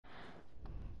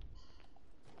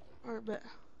Alright, bet.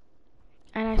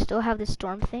 And I still have this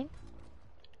storm thing.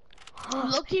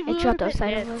 Loki, we It would dropped have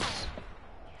outside been of dead. us.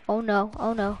 Oh no,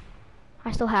 oh no.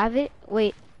 I still have it.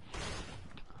 Wait.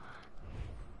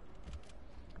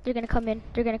 They're gonna come in.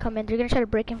 They're gonna come in. They're gonna try to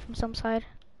break in from some side.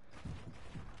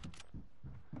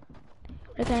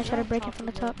 They're gonna try to break in from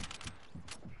the top.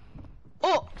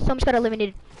 Oh! Someone's got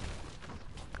eliminated.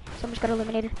 Someone's got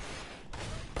eliminated.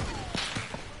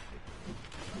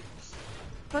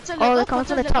 Oh, they're coming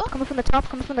from the top. Coming from the top.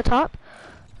 Coming from the top.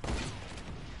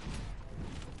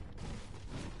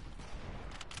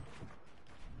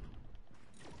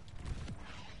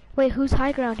 Wait, who's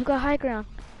high ground? Who got high ground?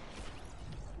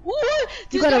 What?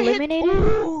 You got eliminated?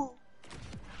 Ooh.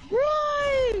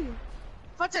 Why?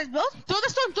 Francis, build? Throw the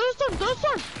storm, throw the storm, throw the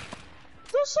storm!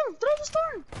 Throw the storm, throw the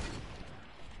storm!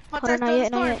 Hold on, not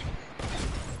yet, not yet.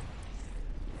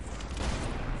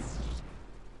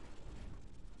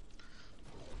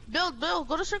 Build,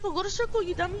 go to circle,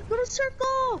 you dummy, go to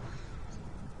circle!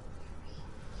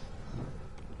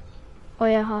 Oh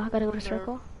yeah, huh, I gotta go to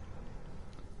circle.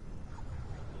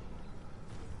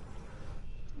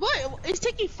 Wait, it's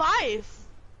taking 5.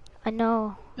 I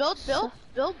know. Build.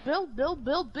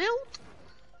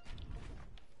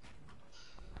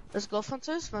 Let's go,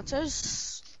 Francis.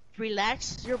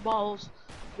 Relax your balls.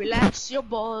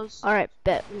 Alright,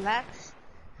 bet. Relax.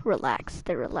 Relax,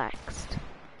 they're relaxed.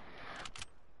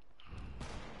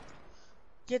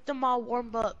 Get them all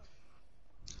warmed up.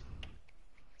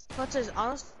 Francis,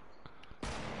 honest.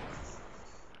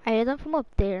 I hear them from up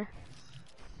there.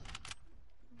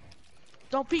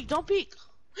 Don't peek. 2v.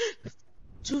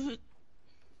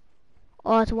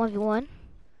 Oh, it's a 1v1.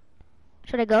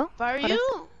 Should I go? Are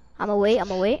you? I'ma wait.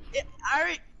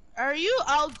 Are you?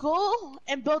 I'll go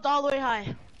and build all the way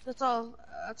high. That's all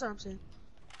I'm saying.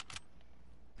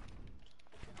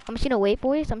 I'm just gonna wait,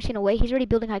 boys. I'm just gonna wait. He's already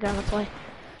building high ground, that's why.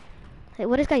 Hey,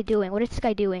 what is this guy doing? What is this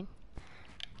guy doing?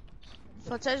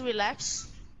 Francis,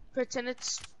 relax. Pretend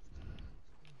it's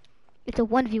a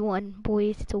 1v1,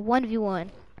 boys. It's a 1v1.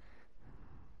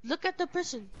 Look at the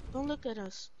person. Don't look at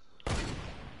us.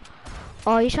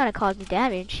 Oh, he's trying to cause me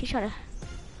damage. He's trying to...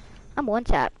 I'm one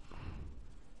tap.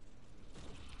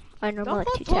 I normally like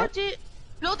two tap.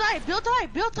 Build high.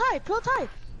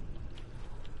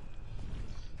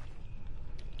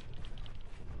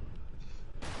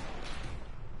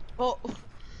 Oh.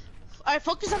 Alright,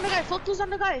 focus on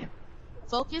the guy.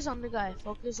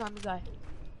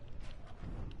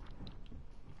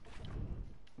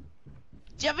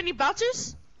 Do you have any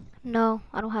bouncers? No,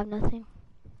 I don't have nothing.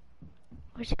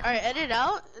 Where's he coming? Alright, edit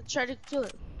out and try to kill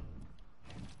it.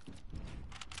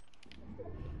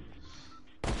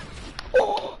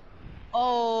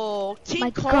 Oh, King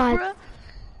My Cobra? God.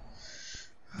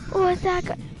 Oh, what's that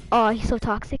guy? Oh, he's so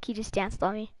toxic. He just danced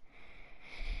on me.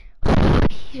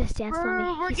 He just danced on me.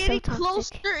 We're He's getting so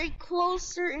toxic.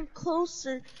 closer and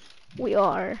closer. We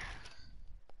are.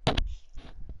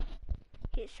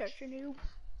 He's such a noob.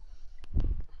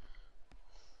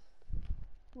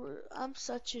 I'm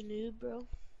such a noob, bro.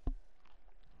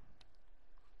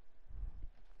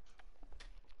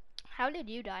 How did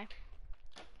you die?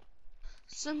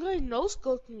 Some guy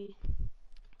no-scoped me.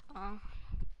 I'm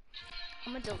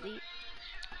gonna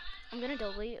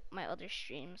delete my other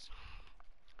streams.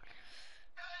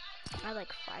 I had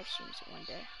like 5 streams in one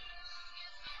day.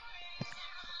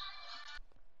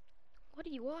 What are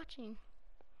you watching?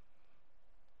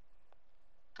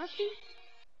 Nothing.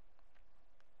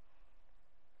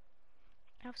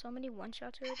 I have so many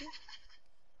one-shots already.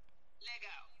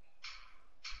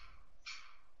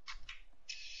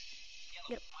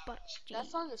 Get a butt. That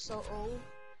song is so old.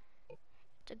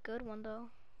 It's a good one though.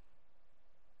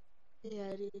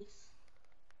 Yeah, it is.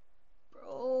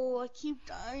 Bro, I keep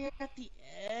dying at the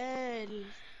end.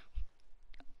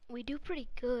 We do pretty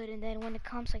good, and then when it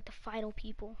comes like the final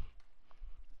people,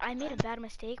 I made a bad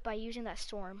mistake by using that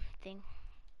storm thing.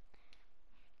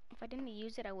 If I didn't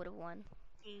use it, I would have won.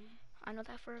 I know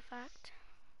that for a fact.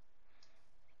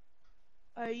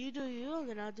 Alright, you do you, and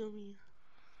then I'll do me.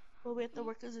 But we have to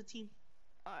work as a team.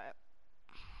 Alright.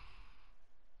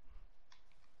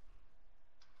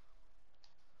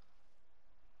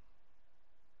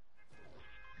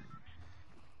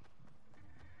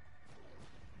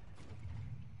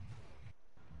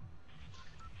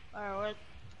 Alright,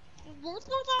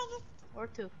 or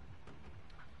 2.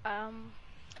 I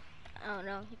don't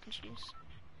know. You can choose.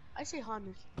 I say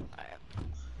Honda. Alright.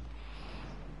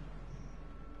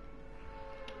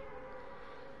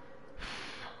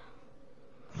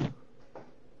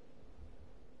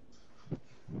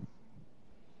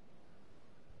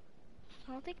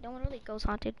 I don't think no one really goes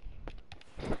haunted.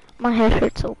 My head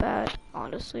hurts so bad.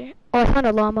 honestly. Oh, I found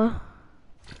a llama.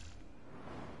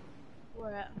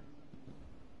 Where at?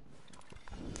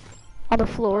 On the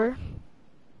floor.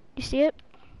 You see it?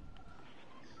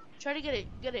 Try to get it.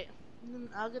 Get it. And then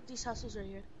I'll get these houses right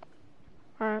here.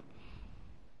 Alright.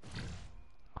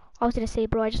 I was gonna say,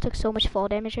 bro, I just took so much fall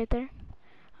damage right there.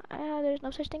 There's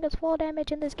no such thing as fall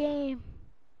damage in this game.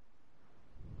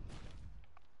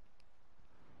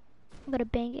 I gotta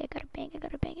bang it, I gotta bang it, I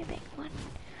gotta bang it, bang it. Come on.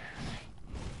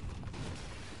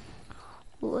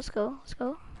 Ooh, let's go, let's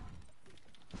go.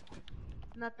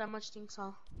 Not that much things,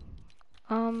 huh?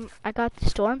 I got the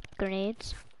storm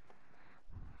grenades.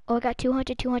 Oh, I got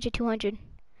 200, 200, 200.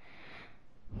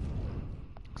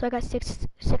 So I got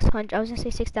 600. I was gonna say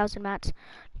 6,000 mats.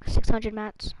 600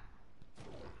 mats.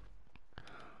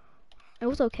 It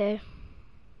was okay.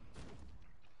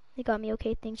 They got me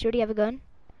okay. Thanks. You already have a gun?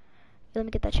 Let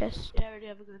me get that chest. Yeah, I already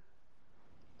have a gun.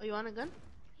 Oh, you want a gun?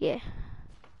 Yeah.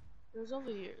 There's over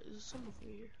here. There's some over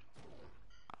here.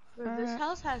 Bro, this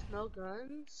house has no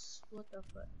guns. What the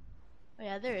fuck? Oh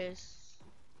yeah, there is.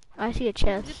 I see a Get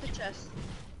chest. the chest.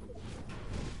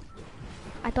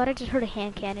 I thought I just heard a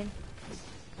hand cannon.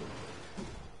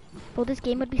 Bro, this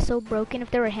game would be so broken if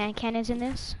there were hand cannons in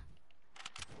this.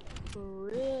 For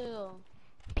real.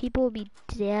 People would be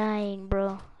dying,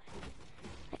 bro.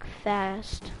 Like,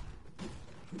 fast.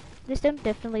 This one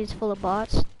definitely is full of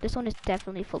bots. This one is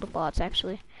definitely full of bots,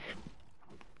 actually.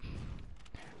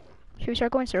 Should we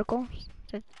start going circle?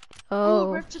 Oh,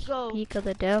 where to go? speak of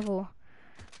the devil.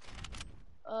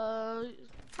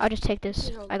 I'll just take this.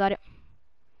 Okay, I got it.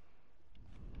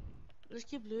 Let's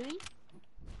keep looting.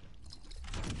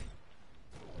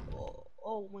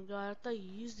 Oh my god, I thought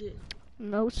you used it.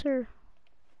 No, sir.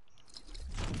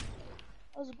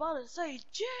 I was about to say,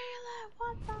 Jalen,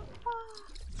 what the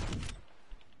fuck?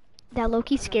 That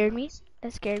Loki scared me.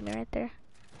 That scared me right there.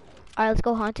 Alright, let's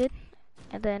go haunted.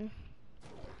 And then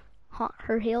haunt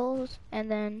her hills.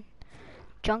 And then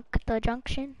the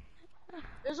junction.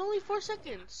 There's only 4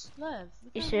 seconds left.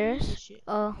 You serious?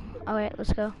 Oh, alright,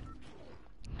 let's go.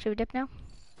 Should we dip now?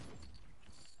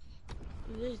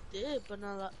 You guys did, but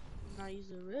not use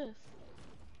the rift.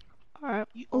 Alright.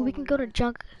 Oh, we can go to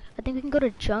junk. I think we can go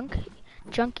to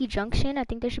Junkie Junction. I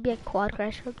think there should be a quad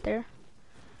crasher up there.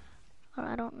 Or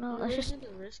I don't know. Let's just.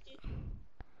 Risk it?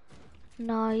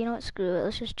 No, you know what? Screw it.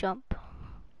 Let's just jump.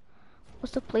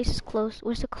 What's the place close?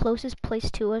 What's the closest place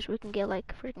to us where we can get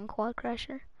like freaking quad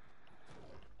crasher?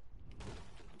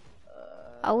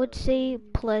 I would say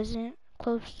Pleasant,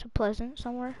 close to Pleasant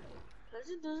somewhere.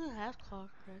 Pleasant doesn't have quad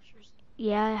crashers.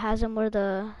 Yeah, it has them where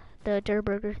the Durr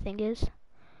Burger thing is.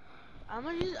 I'm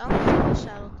gonna use the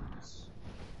shadow bombs.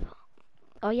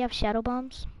 Oh, you have shadow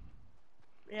bombs?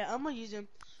 Yeah, I'm gonna use them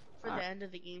for the end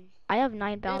of the game. I have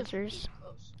 9 bouncers.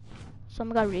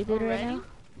 Someone got rebooted right now.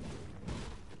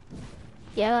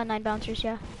 Yeah, I got 9 bouncers,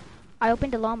 yeah. I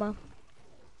opened a llama.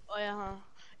 Oh yeah, huh?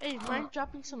 Hey, mind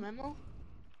dropping some ammo?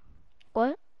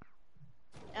 What?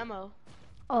 Ammo.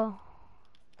 Oh.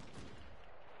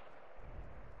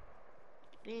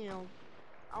 Damn.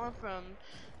 I went from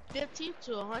 50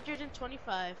 to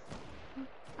 125.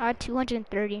 I had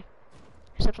 230.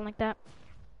 Or something like that.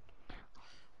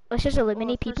 Let's just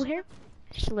eliminate people here.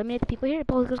 Just eliminate the people here.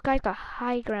 Both those guys got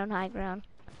high ground, high ground.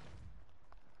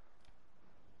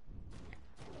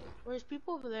 There's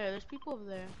people over there. There's people over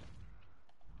there.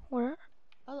 Where?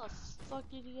 How the fuck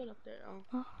did you get up there?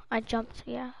 Oh, I jumped,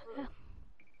 yeah.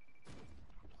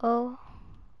 Oh.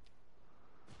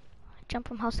 Jump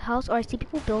from house to house. Or I see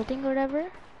people building or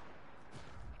whatever.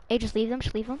 Hey, just leave them,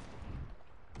 just leave them.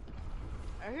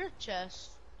 I hear a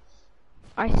chest.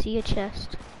 I see a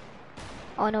chest.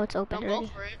 Oh no, it's open already.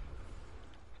 Go for it.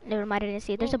 Never mind, I didn't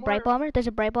see it. There's a bright bomber. There's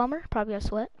a bright bomber. Probably a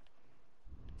sweat.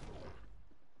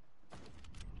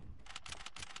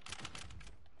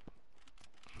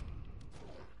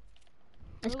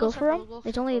 Let's go for him.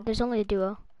 There's only a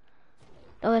duo.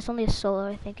 Oh, that's only a solo.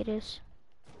 I think it is.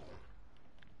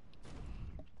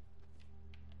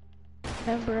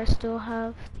 Remember, I still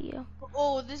have the.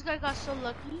 Oh, this guy got so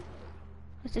lucky.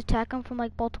 Let's attack him from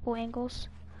like multiple angles.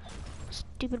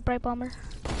 Stupid bright bomber.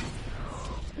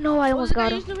 No, I almost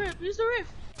got him. Use the rift. Use the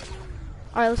rift.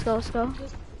 All right, let's go. Let's go.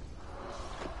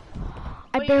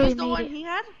 I Wait, barely you the made one it. He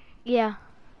had? Yeah.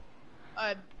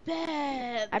 I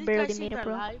bet. I barely made it,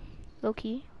 bro. Low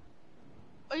key.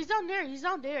 Oh, he's down there. He's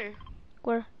down there.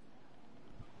 Where?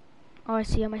 Oh, I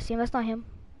see him. I see him. That's not him.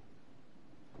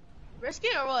 Risk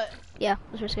it or what? Yeah,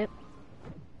 let's risk it.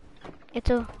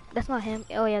 That's not him.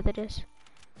 Oh yeah, that is.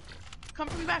 Come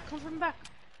from the back. Come from the back.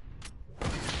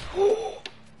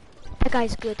 That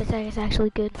guy's good. That guy is actually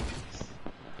good.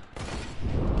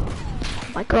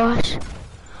 Oh my gosh.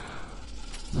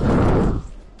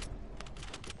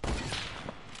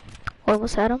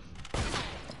 Almost had him.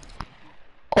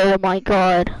 Oh my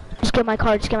god. Just get my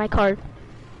card, just get my card.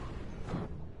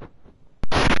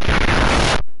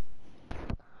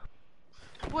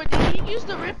 Wait, did he use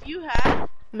the rift you had?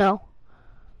 No.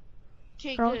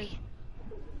 Okay, No, good. he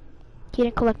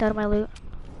didn't collect out of my loot.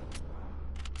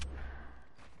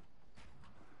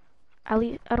 At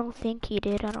least, I don't think he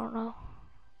did, I don't know.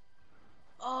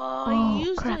 Oh, Oh he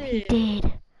used crap, it. he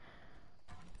did.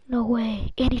 No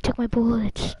way. And he took my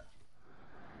bullets.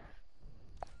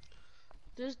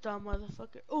 This dumb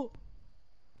motherfucker. Oh.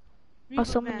 Oh,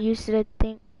 someone used it, I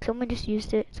think. Someone just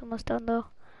used it. It's almost done though.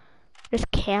 Just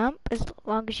camp as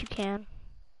long as you can.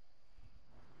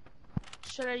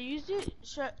 Should I use it?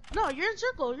 No, you're in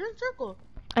circle. You're in circle.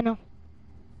 I know.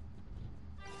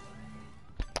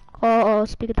 Oh,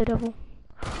 speak of the devil.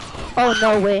 Oh,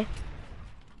 no way.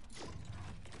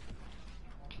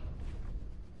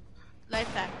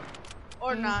 Life hack.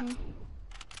 Or not.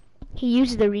 He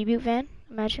used the reboot van,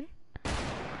 imagine.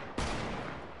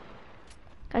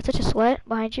 Got such a sweat.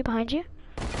 Behind you, behind you.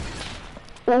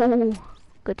 Oh,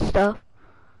 good stuff.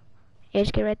 Yeah,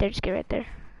 just get right there, just get right there.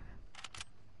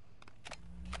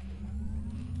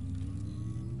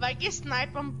 If I get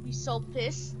sniped, I'm gonna be so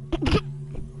pissed.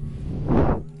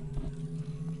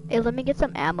 Hey, let me get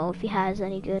some ammo if he has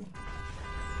any good.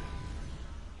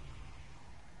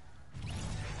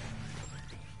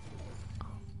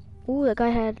 Ooh, that guy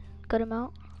had good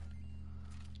amount.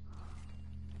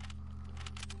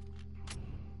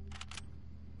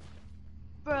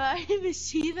 Bro, I didn't even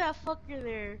see that fucker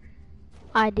there.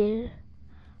 I did.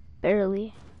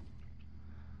 Barely.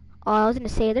 Oh, I was gonna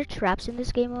say, are there traps in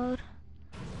this game mode?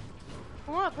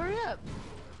 Come on, hurry up.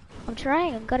 I'm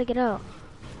trying, I gotta get out.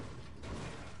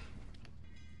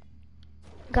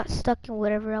 Got stuck in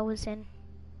whatever I was in.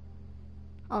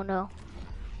 Oh no.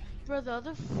 Bro, the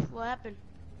other what happened?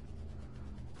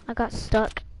 I got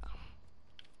stuck.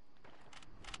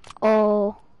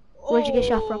 Oh. Where'd you get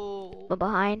shot from? From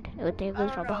behind? It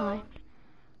was from behind.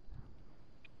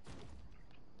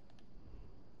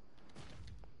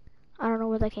 I don't know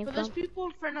where that came But from. there's people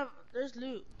in front of, there's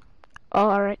loot. Oh,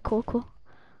 alright, cool, cool.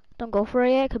 Don't go for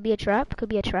it yet, it could be a trap, could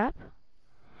be a trap.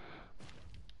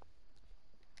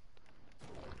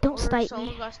 Don't snipe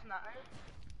me. Got sniped.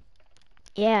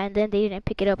 Yeah, and then they didn't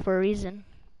pick it up for a reason.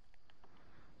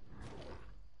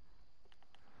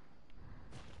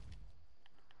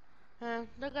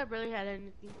 That guy barely had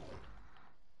anything.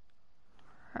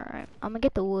 Alright, I'm gonna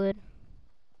get the wood.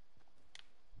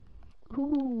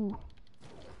 Ooh.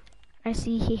 I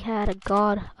see he had a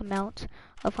god amount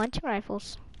of hunting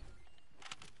rifles.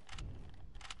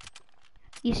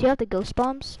 You still have the ghost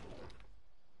bombs?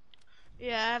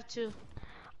 Yeah, I have two.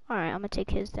 Alright, I'm gonna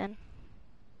take his then.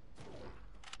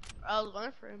 I was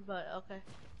going for him, but okay.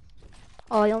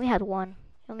 Oh, he only had one.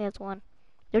 He only has one.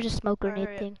 There's a smoke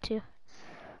grenade thing too.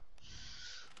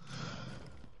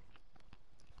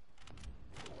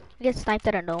 I get sniped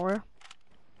out of nowhere.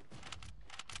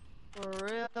 For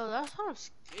real, that's how I'm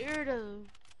scared of.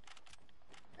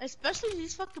 Especially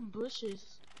these fucking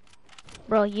bushes.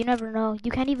 Bro, you never know. You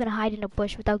can't even hide in a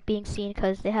bush without being seen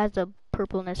because it has a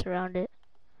purpleness around it.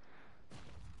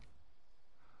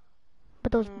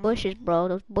 But those bushes, bro,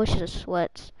 those bushes are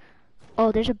sweats.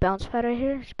 Oh, there's a bounce pad right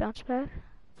here. There's a bounce pad.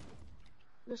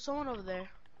 There's someone over there.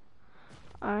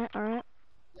 Alright, alright.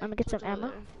 I'm gonna get some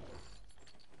ammo.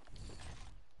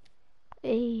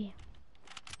 Hey.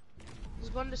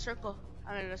 Just go in the circle.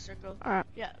 I'm in the circle. Alright.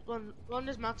 Yeah, go on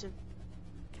this mountain.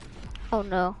 Oh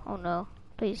no, oh no.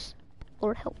 Please,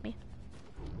 Lord help me.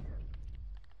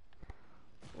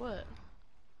 What?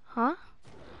 Huh?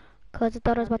 Cause I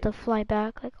thought I was about to fly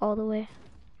back, like all the way.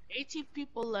 18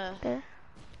 people left. There.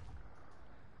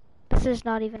 This is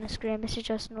not even a scrim, this is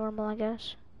just normal, I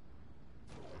guess.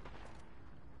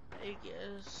 I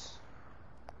guess.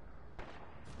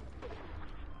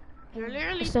 You're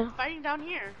literally fighting down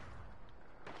here.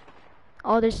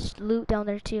 Oh, there's loot down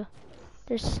there too.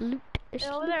 There's loot. There's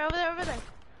over loot. there, over there, over there.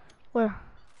 Where?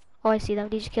 Oh, I see them.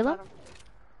 Did you kill them? Got 'em.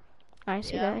 I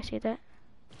see Yeah. that. I see that.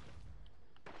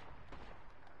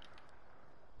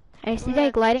 I see a guy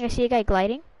gliding. I see a guy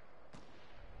gliding.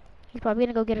 He's probably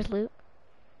gonna go get his loot.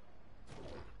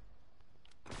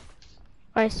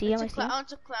 Oh, I see him. I see him.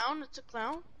 It's a clown. It's a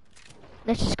clown.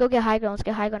 Let's just go get high ground. Let's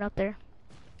get high ground up there.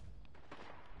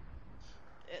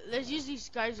 Let's use these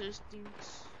geysers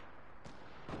things.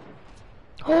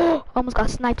 Oh! Almost got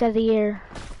sniped out of the air.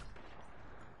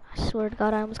 I swear to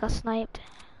God, I almost got sniped.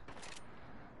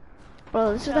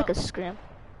 Bro, this is like a scrim.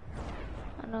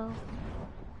 I know.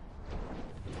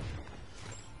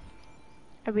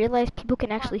 I realized people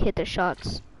can actually hit their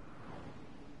shots.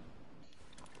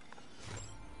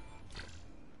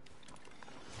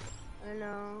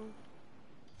 know.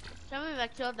 Can't believe I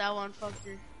killed that one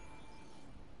fucker.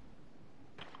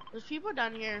 There's people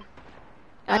down here.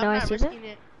 I know, I'm I not see that. risking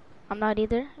it. I'm not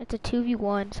either. It's a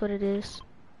 2v1, that's what it is.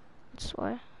 That's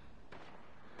why.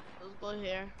 Let's go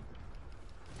here.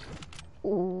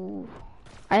 Ooh.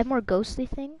 I have more ghostly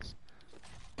things.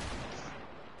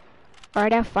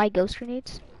 Alright, I have 5 ghost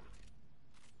grenades.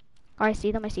 Oh, I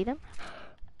see them, I see them.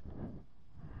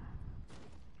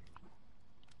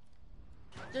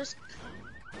 Just...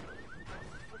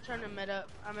 I'm trying to mid up.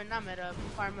 I mean, not mid up.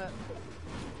 Farm up.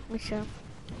 Me too.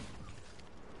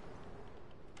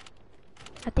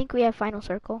 I think we have final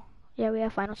circle. Yeah, we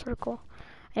have final circle.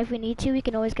 And if we need to, we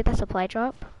can always get that supply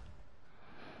drop.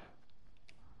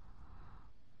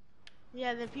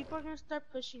 Yeah, then people are gonna start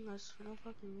pushing us for no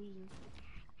fucking reason.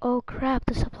 Oh crap,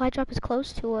 the supply drop is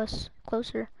close to us.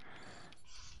 Closer.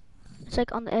 It's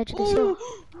like on the edge of this hill.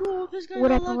 No, this guy What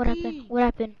got happened? lucky. What happened? What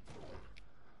happened?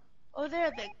 Oh,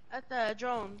 there, at the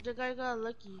drone. The guy got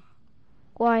lucky.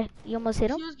 Why? You almost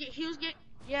hit him? He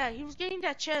was getting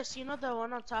that chest. You know the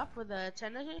one on top with the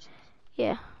antennas?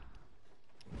 Yeah.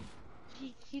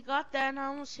 He got that and I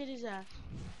almost hit his ass.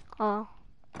 Oh.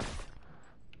 I'm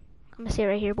gonna stay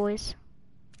right here, boys.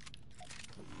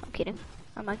 I'm kidding.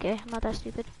 I'm not gay. I'm not that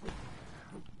stupid.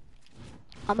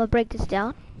 I'm gonna break this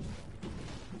down.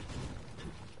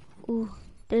 Ooh,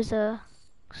 there's a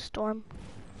storm.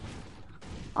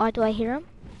 Oh, do I hear him?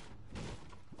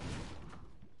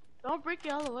 Don't break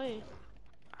it all the way.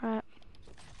 Alright.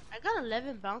 I got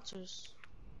 11 bouncers.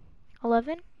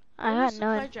 11? I got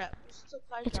none.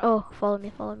 It's, oh, follow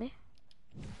me, follow me.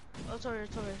 Oh, it's over,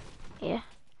 it's over. Yeah.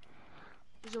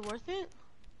 Is it worth it?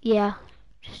 Yeah,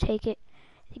 just take it.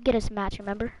 You get us a match,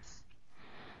 remember?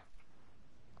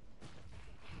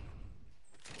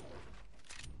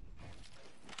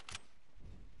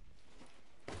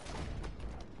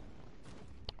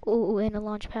 Ooh, and a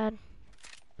launch pad.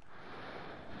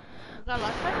 You got a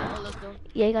launch pad? Oh, let's go.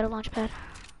 Yeah, you got a launch pad.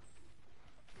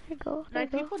 There you go. There 9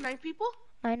 you people? 9 people?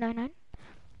 Go. 999.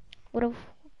 What if,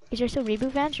 is there still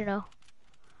reboot vans or no?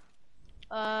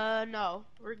 No.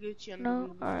 We're Gucci on No?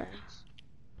 the reboot Alright. vans.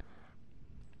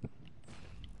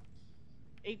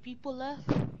 8 people left?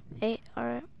 8,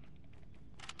 alright.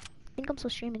 I think I'm still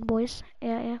streaming, boys.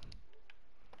 Yeah, yeah.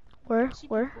 Where? I see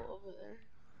Where? people over there.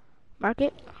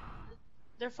 Market?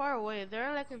 They're far away.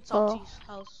 They're like in Salty's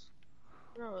house.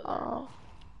 They're over there. Oh.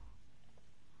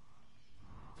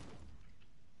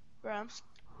 Bro,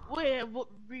 wait, what,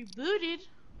 rebooted?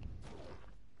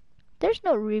 There's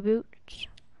no reboot.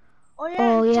 Oh yeah,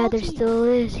 Oh yeah, Salty. there still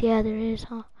is. Yeah, there is,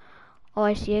 huh? Oh,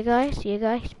 I see a guy. See a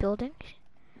guy. He's building.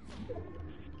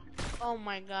 Oh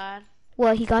my god.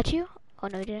 What, he got you? Oh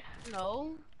no, he didn't.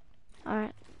 No.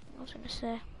 Alright. I was gonna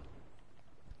say.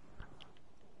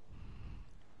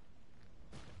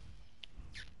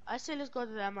 I say let's go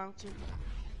to that mountain.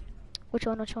 Which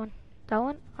one? Which one? That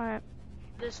one? Alright.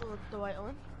 This one, the white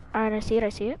one. Alright, I see it. I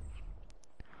see it.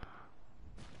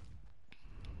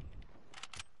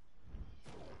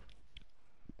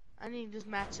 I need this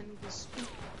match. I need this.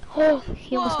 Oh,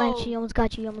 he almost Whoa. sniped you. He almost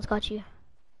got you. He almost got you.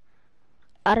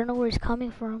 I don't know where he's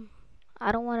coming from.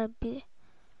 I don't want to be.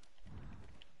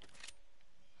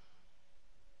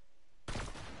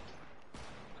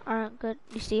 Alright, good.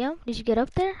 You see him? Did you get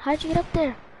up there? How did you get up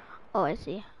there? Oh, I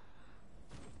see.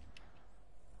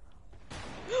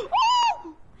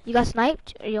 You got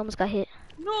sniped or you almost got hit?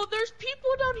 No, there's people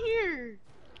down here.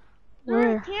 Where?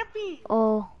 They're camping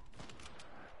Oh.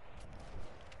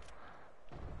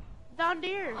 down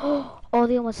there. Oh,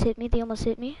 they almost hit me. They almost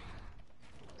hit me.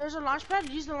 There's a launch pad.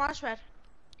 Use the launch pad.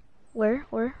 Where?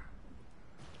 Where?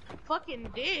 Fucking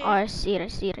did. Oh, I see it. I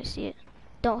see it. I see it.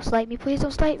 Don't snipe me. Please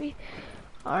don't snipe me.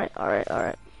 Alright, alright,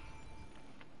 alright.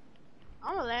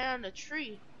 I'm gonna land on the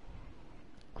tree.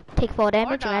 Take fall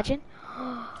damage, not. imagine.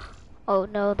 Oh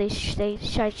no, they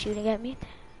tried shooting at me.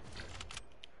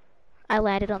 I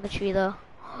landed on the tree though.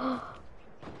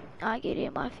 I get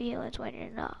in my feelings when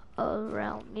you're not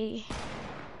around me.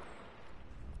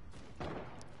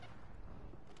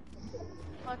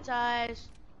 Hot eyes.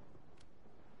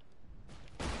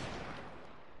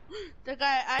 The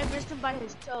guy, I missed him by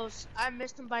his toes. I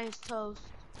missed him by his toes.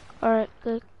 Alright,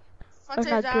 good. Fontaine,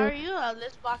 not how are good. you?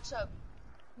 Let's box up.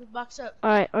 Let's box up.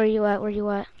 Alright, where you at? Where you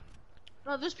at?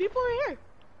 No, there's people over here.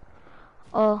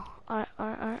 Oh, alright,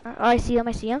 alright, alright. Oh, I see him.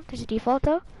 I see him. There's a default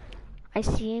though. I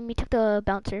see him. He took the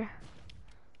bouncer.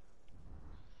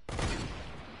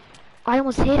 I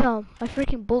almost hit him. My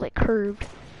freaking bullet curved.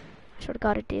 I swear to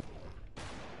God it did.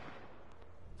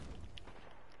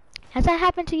 Has that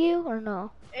happened to you or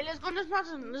no? Hey, let's go on this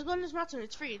mountain. Let's go on this mountain.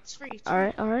 It's free. It's free. It's free.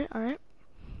 Alright, alright, alright.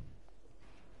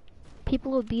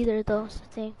 People will be there though, that's the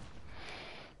thing.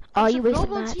 I'm Oh, sure you no wasted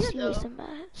one's mats, here you though. wasted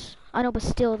mats. I know, but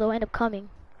still, they'll end up coming.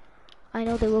 I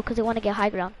know they will, because they want to get high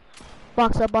ground.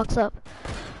 Box up, box up.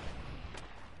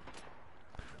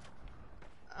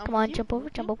 I'm Come with on, you. jump I'm over,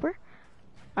 with jump you. over.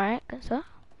 Alright, good stuff.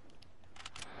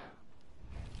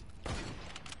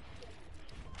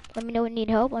 Let me know when you need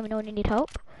help, let me know when you need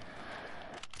help.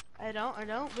 I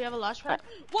don't. We have a launch pad.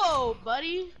 Whoa,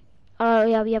 buddy. Oh,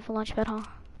 yeah, we have a launch pad, huh?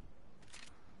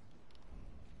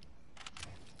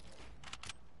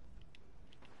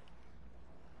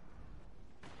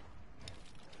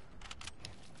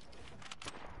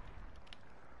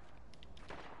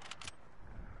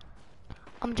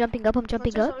 I'm jumping up, I'm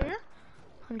jumping Hunter's up. over here.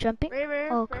 I'm jumping. Right,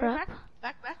 Oh, crap.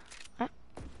 back.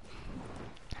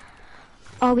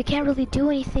 Oh, we can't really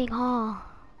do anything, huh?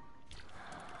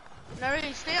 Not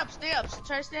really. Stay up.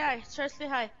 Try to stay high.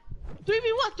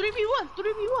 3v1.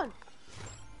 3v1.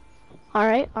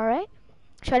 Alright, alright.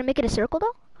 Try to make it a circle,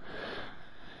 though.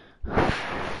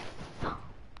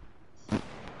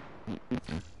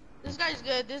 This guy's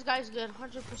good.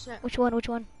 100%. Which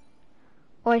one?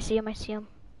 Oh, I see him.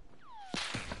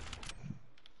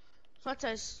 Front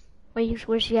size. Wait,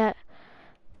 where's he at?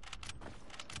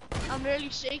 I'm barely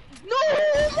shaking. No!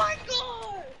 Oh my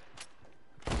god!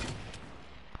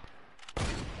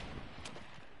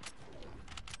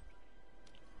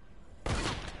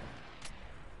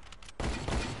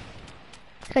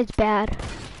 This guy's bad.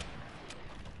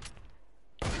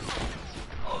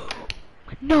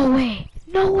 No way!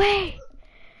 No way!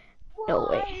 No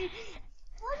way.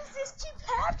 Why does this keep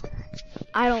happening?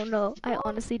 I don't know. I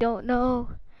honestly don't know.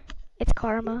 It's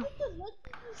karma. Look at the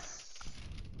luckiness.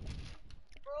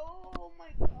 Bro, oh my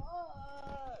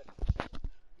god.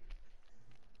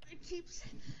 It keeps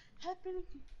happening.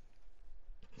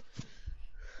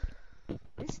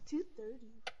 It's 2:30.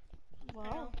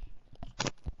 Wow.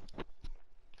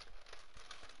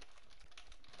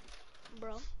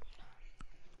 Bro.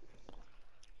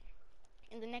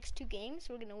 In the next 2 games,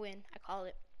 we're gonna win. I call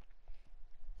it.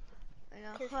 I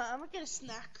know. I'm gonna get a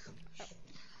snack.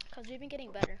 Because we've been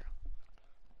getting better.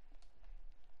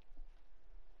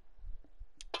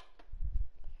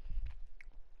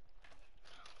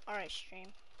 Alright, stream.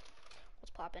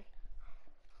 What's poppin'?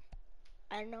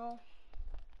 I know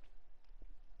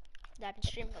that I've been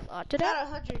streaming a lot today. Got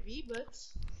 100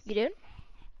 V-Bucks. You did?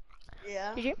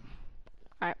 Yeah. Did you?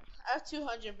 Alright. I have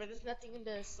 200, but there's nothing in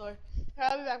the store.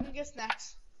 I'll be back. I'm gonna get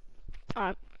snacks.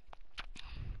 Alright.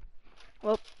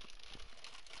 Well,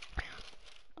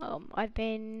 I've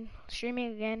been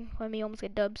streaming again when we almost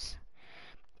get dubs.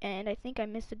 And I think I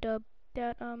missed a dub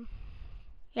that,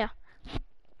 yeah.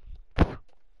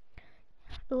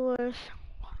 It was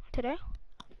today.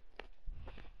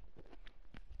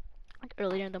 Like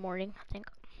earlier in the morning, I think.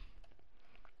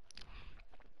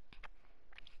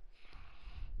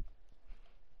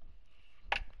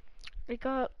 We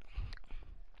got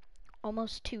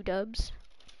almost 2 dubs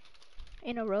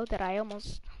in a row that I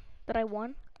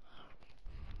won.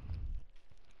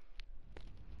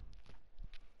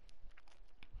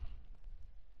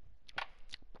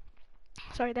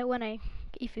 Sorry that when I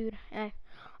eat food and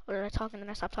I talk and then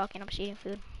I stop talking, I'm just eating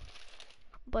food.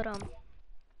 But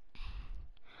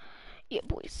yeah,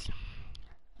 boys.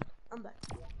 I'm back.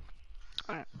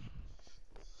 Alright.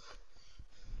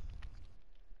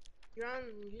 You're on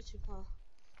YouTube, huh?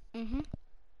 Mhm.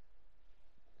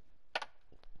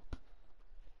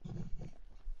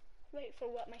 Wait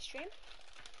for what? My stream?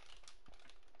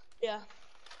 Yeah.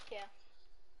 Yeah.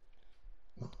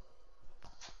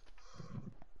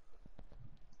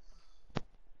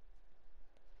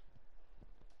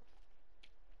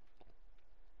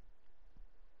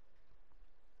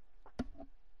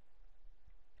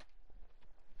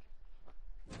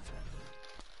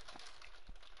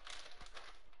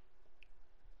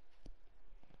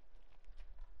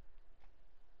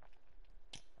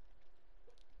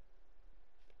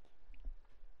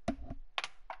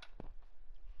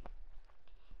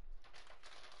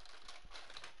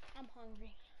 I'm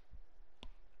hungry.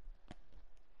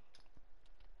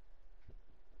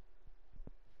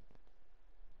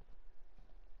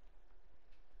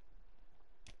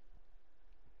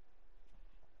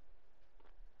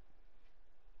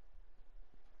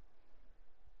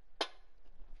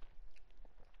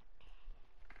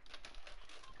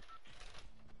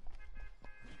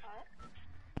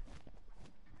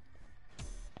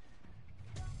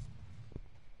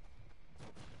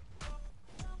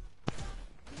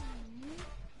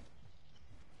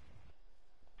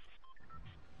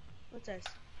 What's this?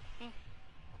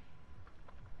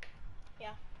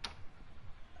 Yeah.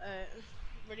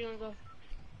 Where do you wanna go?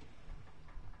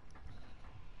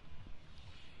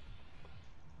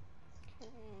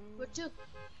 about you?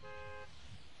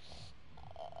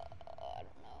 I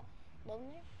don't know.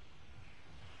 Lonely?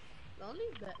 Lonely?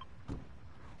 Bet.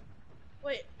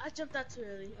 Wait, I jumped out too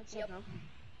early. I'm so Yep. dumb.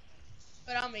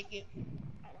 But I'll make it. I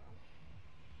don't know.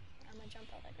 I'm gonna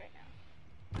jump out like right now.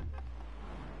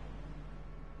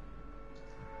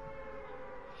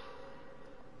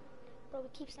 Bro, we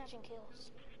keep snatching kills.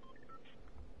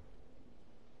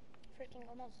 Freaking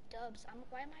almost dubs.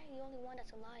 Why am I the only one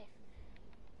that's alive?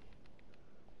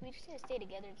 We just need to stay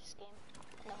together this game.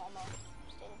 No homo.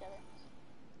 Stay together.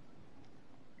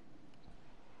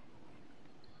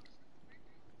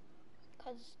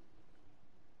 Cause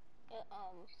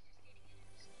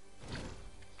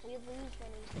we lose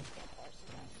when we get cars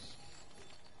sometimes.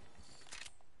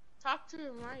 Talk to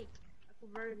the mic. I can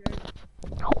very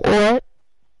What?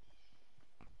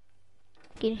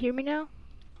 Can you hear me now?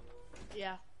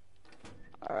 Yeah.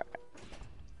 Alright.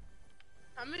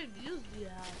 How many views do you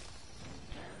have?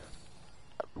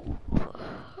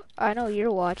 I know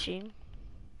you're watching.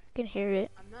 I can hear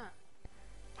it. I'm not.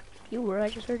 You were, I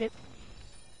just heard it.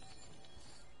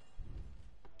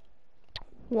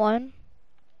 1.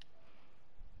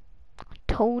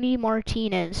 Tony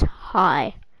Martinez.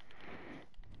 Hi.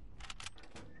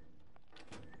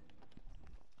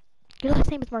 Your last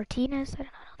name is Martinez? I did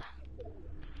not know that.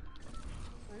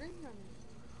 I didn't know.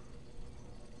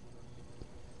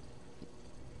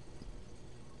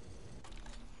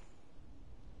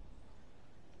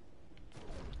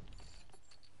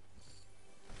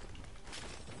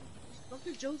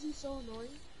 Uncle Josie's so annoying.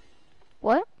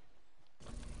 What?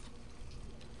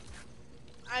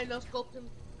 I no scoped him.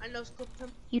 I no scoped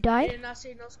him. You I died? did not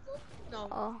say no scope. No.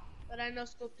 Oh. But I no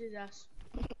scoped his ass.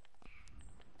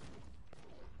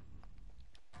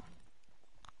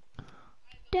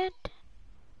 Dun,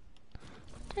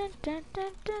 dun, dun,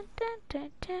 dun, dun, dun, dun,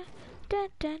 dun, dun,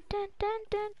 dun, dun, dun,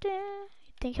 dun, dun. You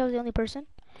think I was the only person?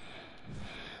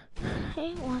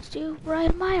 He wants to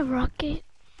ride my rocket.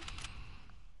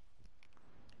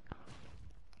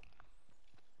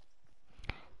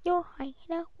 Your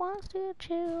hyena wants to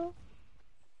chill.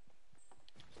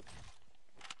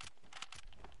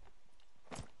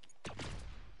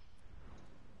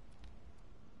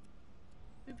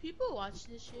 Do people watch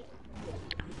this shit?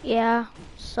 Yeah,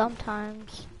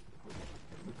 sometimes.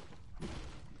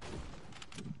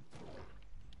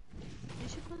 You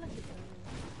should put like a dono.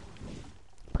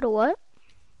 Put a what?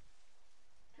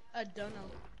 A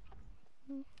dono.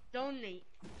 Donate.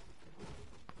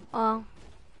 Oh.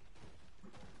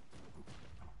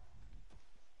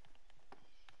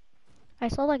 I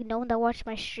saw like no one that watched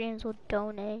my streams would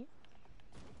donate.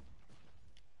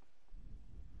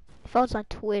 If I was on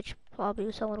Twitch,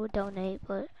 probably someone would donate,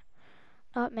 but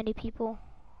not many people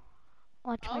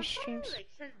watch I my was streams. like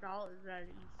 $10 at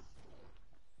least.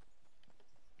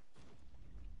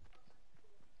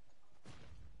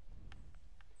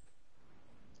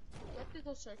 What did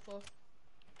those start for?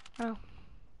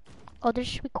 Oh, there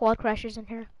should be quad crashers in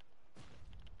here.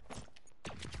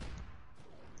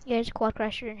 Yeah, there's a quad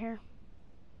crasher in here.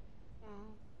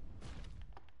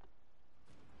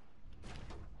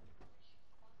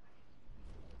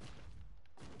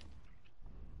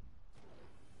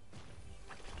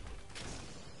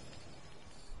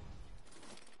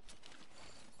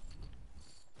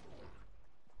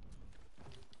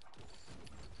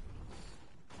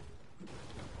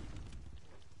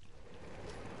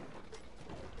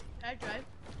 I drive.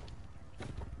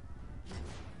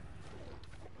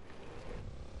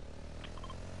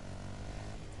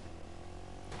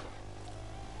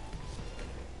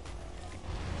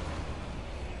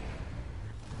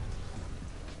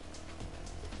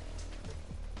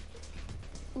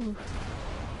 Oof.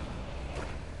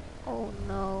 Oh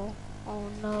no. Oh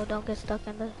no, don't get stuck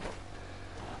in the...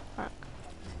 Alright.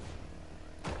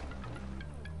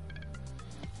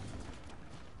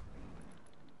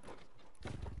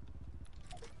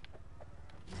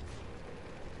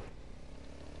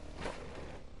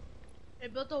 Hey,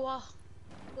 build a wall.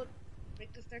 Go,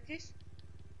 make the staircase.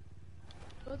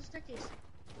 Go the staircase.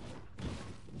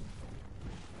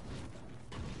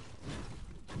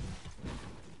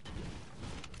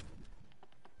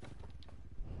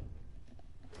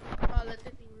 Let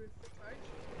the thing recharge.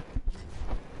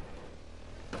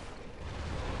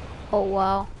 Oh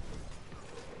wow.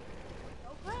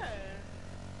 Okay.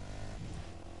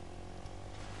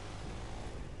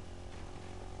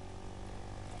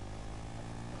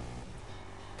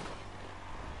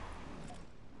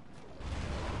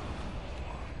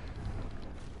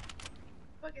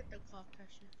 Forget the clock pressure.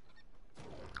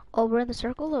 Oh, we're in the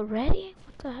circle already?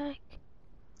 What the heck?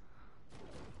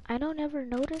 I don't ever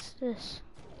notice this.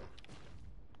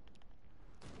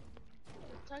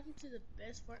 talking to the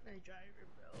best Fortnite driver,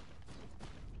 bro.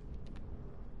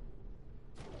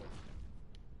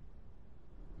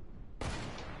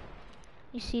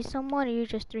 You see someone, or you're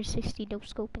just 360 dope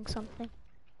scoping something?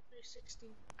 360.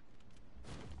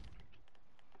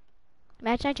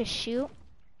 Imagine I just shoot,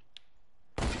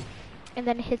 and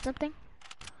then it hit something.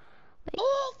 Like,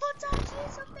 Oh, Fatachi,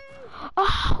 something!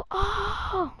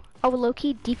 oh! I would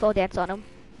low-key default dance on him.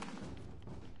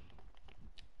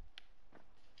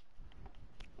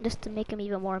 Just to make him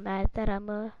even more mad that I'm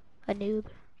a noob.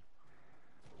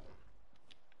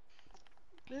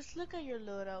 Let's look at your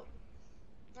loadout.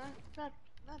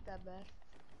 Not that bad.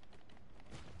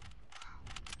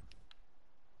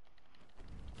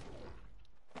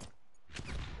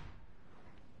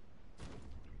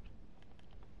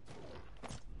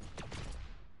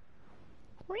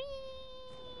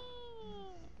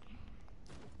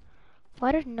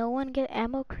 Why does no one get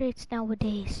ammo crates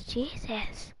nowadays?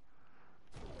 Jesus.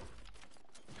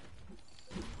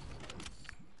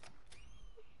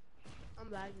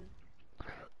 I'm lagging.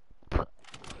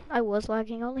 I was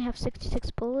lagging. I only have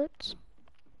 66 bullets.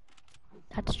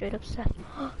 That's straight up sad.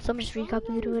 Someone just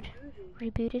rebooted.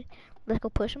 Let's go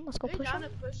push him. Let's go push him.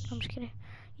 I'm just kidding.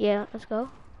 Yeah, let's go.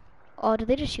 Oh, did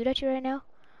they just shoot at you right now?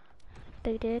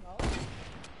 They did. No.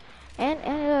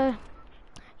 And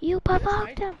you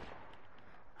provoked him.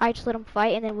 I just let him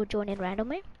fight, and then we'll join in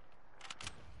randomly.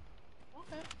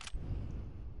 Okay.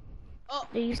 Oh.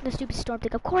 They're using the stupid storm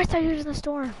thing. Of course they're using the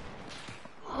storm.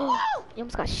 You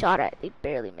almost got shot at. They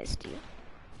barely missed you.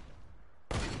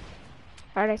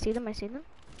 Alright, I see them.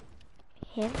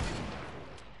 Him.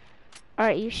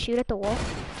 Alright, you shoot at the wall.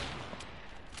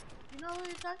 You know who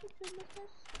you're talking to, Lucas?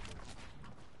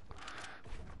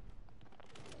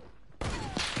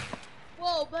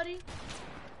 Whoa, buddy.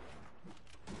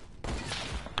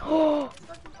 Oh,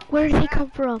 where did he come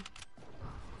from?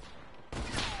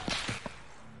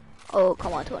 Oh,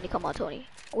 come on, Tony.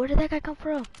 Where did that guy come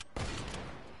from?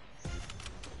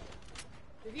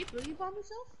 Did he boogie bomb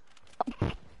himself?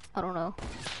 I don't know.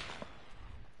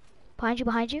 Behind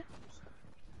you.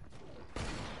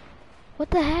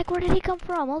 What the heck? Where did he come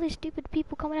from? All these stupid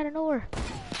people coming out of nowhere.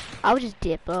 I would just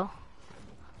dip, bro.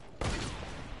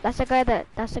 That's the guy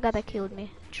that killed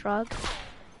me. Shrug.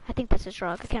 I think that's a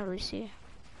shrug. I can't really see.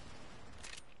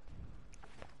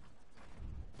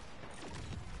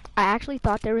 I actually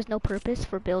thought there was no purpose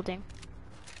for building,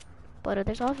 but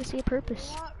there's obviously a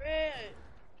purpose. Not red.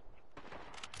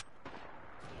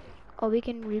 Oh, we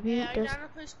can reboot Hey, are you this. down to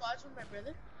play squads with my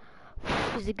brother?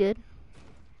 Is it good?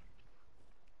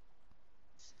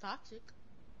 It's toxic.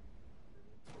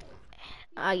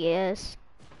 I guess.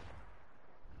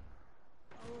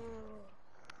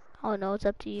 Oh no, it's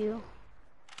up to you.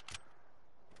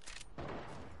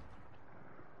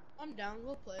 I'm down.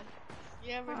 We'll play.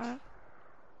 Yeah, Rich.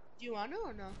 Do you want to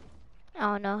or no? I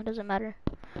don't know. It doesn't matter.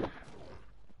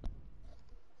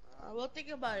 We'll think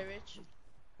about it, Rich.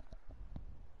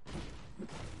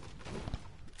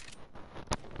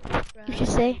 You should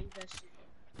say.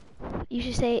 You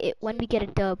should say it when we get a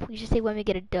dub. You should say when we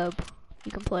get a dub,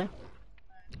 you can play.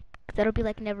 That'll be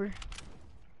like never.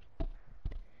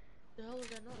 The hell is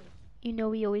that noise? You know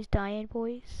we always dying,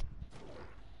 boys.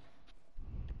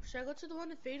 Should I go to the one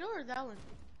in Fatal or that one?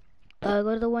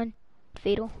 Go to the one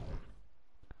Fatal.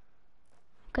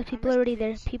 Cause people are already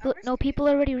there. People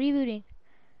are already rebooting.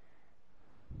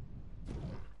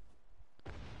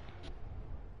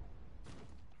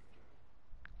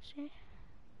 See?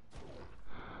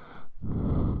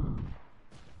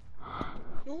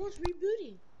 No one's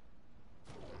rebooting.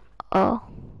 Oh.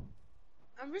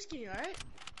 I'm risking it, alright?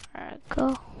 Alright,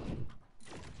 go.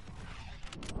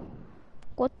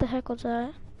 What the heck was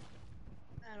that?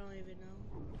 I don't even know.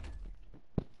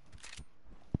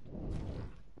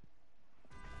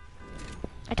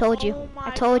 I told you. Oh my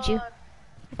I told you. God.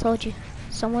 I told you.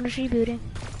 Someone is rebooting.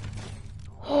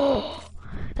 Oh,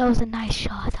 that was a nice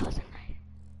shot. That was a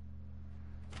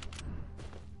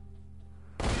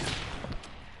nice.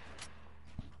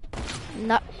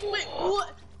 Not. Wait,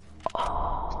 what?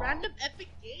 Random epic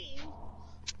game.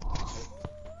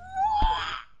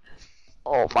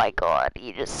 Oh my God!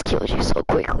 He just killed you so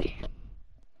quickly.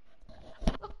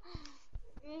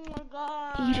 Oh my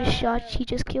God. He just shot. He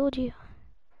just killed you.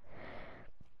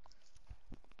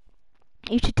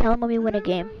 You should tell him when we win a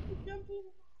game.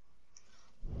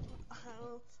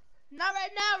 Not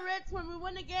right now, Rich. When we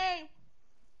win a game.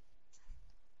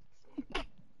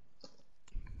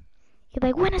 You're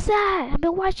like, when is that? I've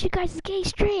been watching you guys' game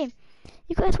stream.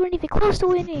 You guys weren't even close to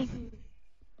winning.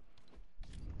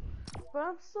 But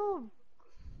I'm so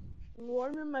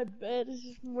warm in my bed. It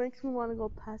just makes me want to go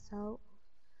pass out.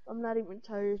 I'm not even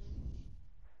tired.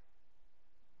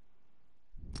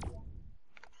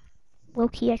 Low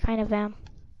key, I kind of am.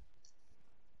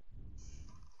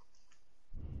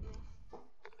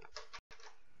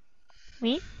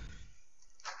 Me?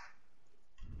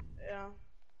 Yeah.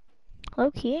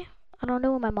 Low key? I don't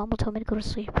know when my mom will tell me to go to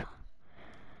sleep.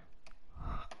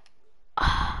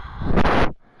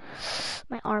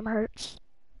 My arm hurts.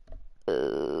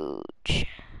 Ouch.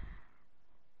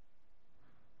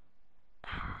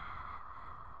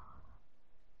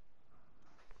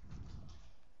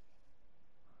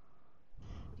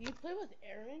 Do you play with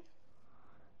Aaron?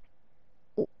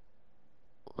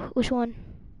 Which one?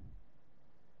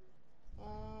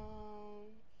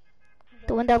 The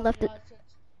The one one that that was left the watching.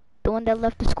 the one that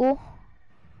left the school?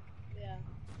 Yeah.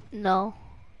 No.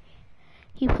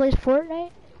 He plays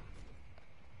Fortnite?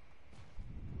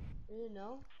 You didn't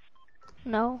know?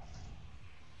 No.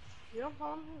 You don't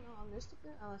follow him on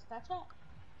Instagram, on Snapchat?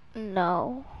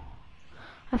 No.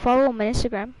 I follow him on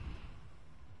Instagram.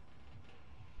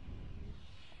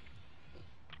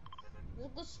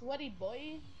 Look at sweaty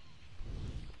boy.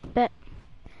 Bet.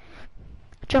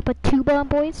 Drop a 2-bomb,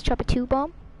 boys. Drop a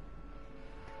 2-bomb.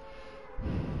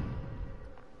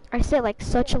 I set like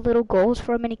such little goals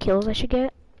for how many kills I should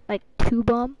get. Like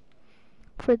 2-bomb.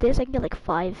 For this, I can get like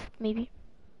 5, maybe.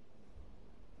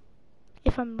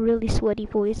 If I'm really sweaty,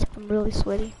 boys. If I'm really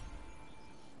sweaty.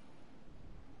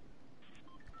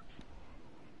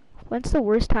 When's the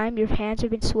worst time your hands have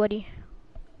been sweaty?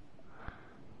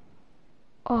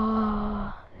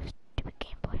 Oh, stupid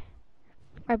gameplay.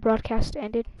 My broadcast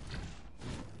ended.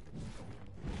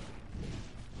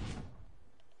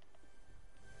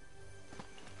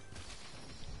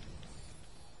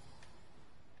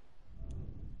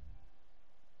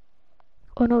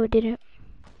 Oh no, it didn't.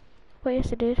 Wait,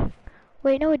 yes it did.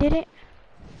 Wait, no, it didn't.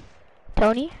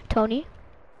 Tony? Tony?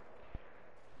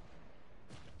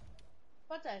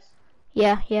 What's that?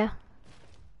 Yeah, yeah.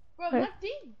 Bro, Where? my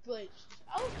thing glitched.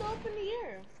 I was still up in the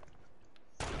air.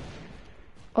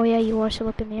 Oh yeah, you are still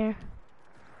up in the air.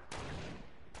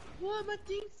 What? My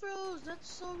thing froze. That's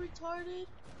so retarded.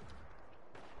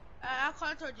 I'll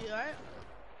contact you, alright?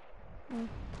 Mm.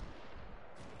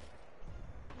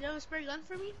 You have a spare gun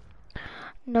for me?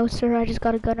 No sir, I just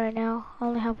got a gun right now. I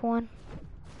only have one.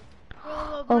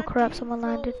 Bro, Oh my crap, thing someone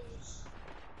landed. froze.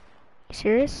 You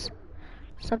serious?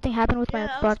 Something happened with my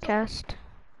Yeah, broadcast.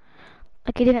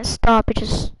 Like it didn't stop, it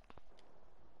just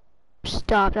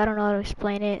stopped. I don't know how to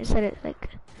explain it. It said it like,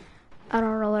 I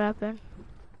don't know what happened.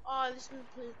 Oh, this been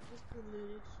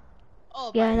looted.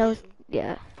 Oh, by Yeah, that you. was,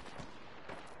 yeah.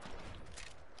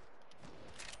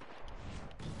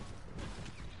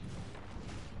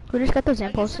 Who just got those I guess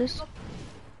impulses?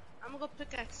 I'm gonna go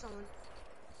pickaxe someone.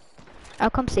 I'll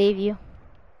come save you.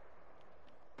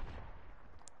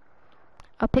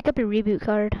 I'll pick up your reboot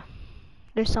card.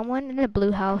 There's someone in the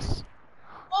blue house.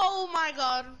 Oh my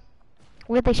god.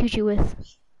 What did they shoot you with?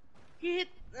 He hit,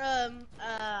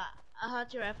 a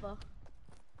hunter rifle.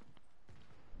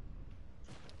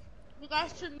 You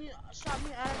guys shot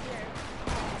me out of here.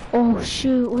 Oh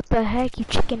shoot, what the heck, you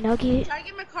chicken nugget? Try to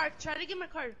get my card. Try to get my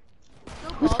card. No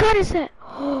Whose balls. gun is that?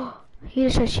 Oh, he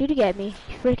just tried shooting at me.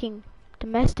 Freaking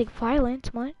domestic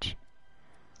violence, much?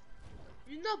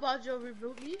 You know Bajo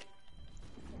reboot me.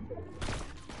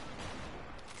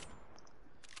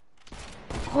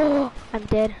 Oh, I'm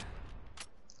dead.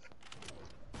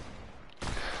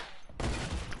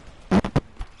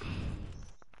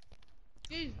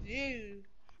 Jeez, dude.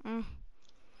 Mm.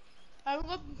 I'm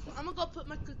gonna go put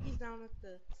my cookies down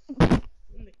at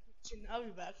in the kitchen. I'll be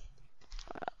back.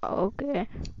 Okay.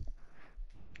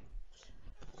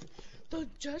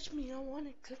 Don't judge me. I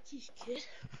wanted cookies, kid.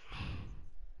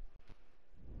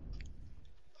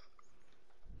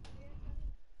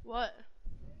 What?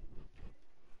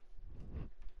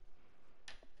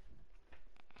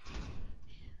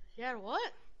 Yeah,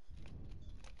 what?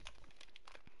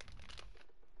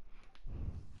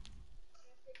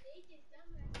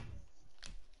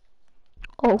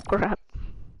 Oh crap.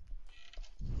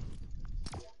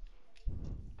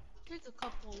 Take a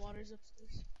couple of waters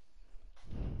upstairs.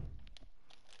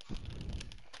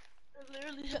 I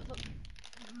literally have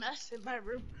a mess in my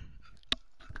room.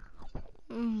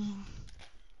 Mm.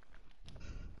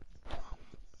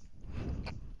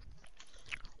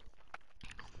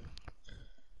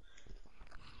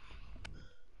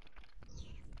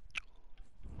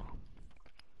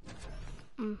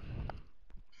 Mm.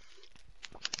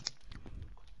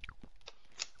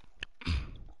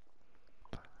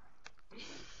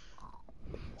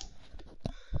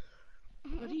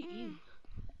 What are you eating?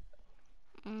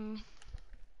 Mm.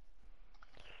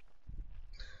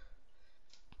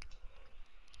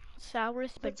 Sour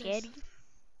spaghetti.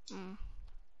 Mm.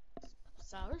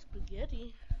 Sour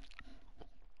spaghetti.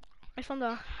 It's from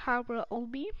the Harbor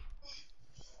Obi.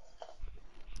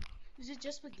 Is it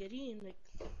just spaghetti and like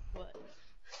what?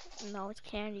 No, it's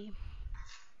candy.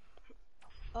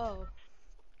 Oh.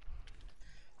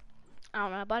 I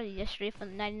don't know. I bought it yesterday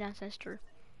from the 99-cent store.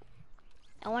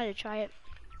 I wanted to try it.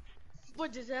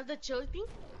 What, does it have the chili thing?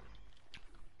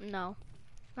 No,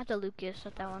 not the Lucas,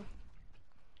 not that one.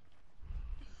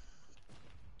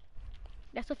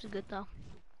 That stuff is good though.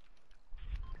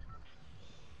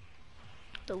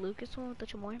 The Lucas one with the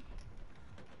chamoy.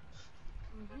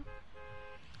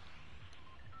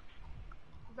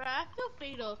 But I feel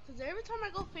fatal, because every time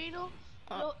I go fatal,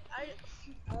 I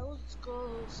always go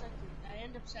second. I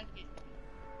end up second.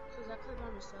 Because I play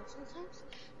by myself sometimes,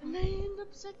 and I end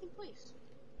up second place.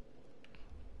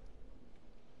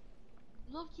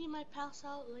 Low-key might pass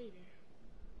out later.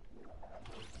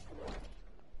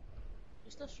 You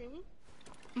still streaming?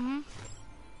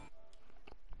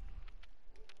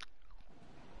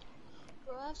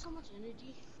 Bro, I have so much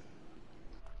energy.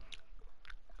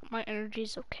 My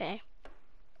energy's okay.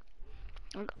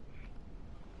 Damn,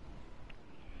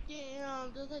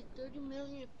 there's like 30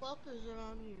 million fuckers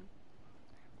around here.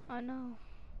 I know.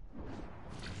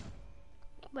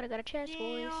 But I got a chest,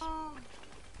 boys.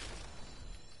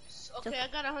 Okay, I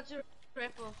got a hunter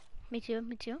rifle. Me too,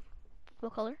 me too.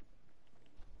 What color?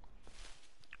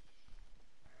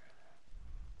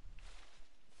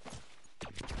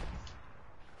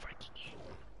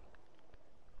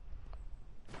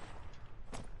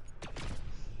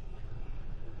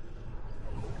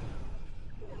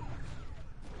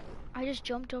 I just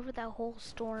jumped over that whole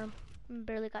storm and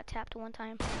barely got tapped one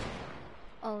time.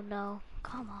 Oh no,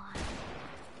 come on.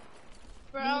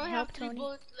 Bro, I only have 3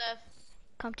 bullets left.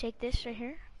 Come take this right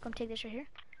here. Come take this right here.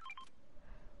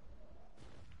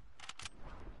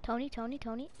 Tony,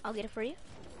 I'll get it for you.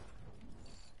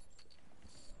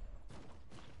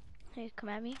 Hey, come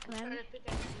at me, come at me.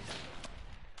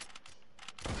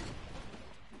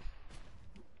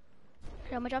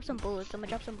 Here, I'm gonna drop some bullets,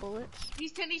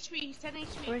 He's 10 HP, he's 10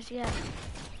 HP. Where's he at?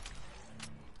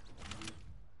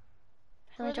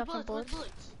 Can I drop some bullets?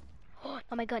 Oh,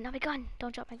 not my gun, not my gun.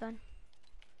 Don't drop my gun.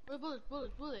 Where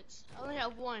bullets? I only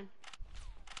have 1.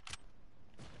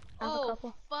 I have a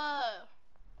couple. Fuck.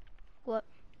 What?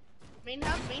 Main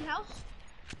house?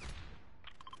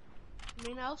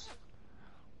 Main house?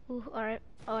 Ooh, alright.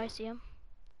 Oh, I see him.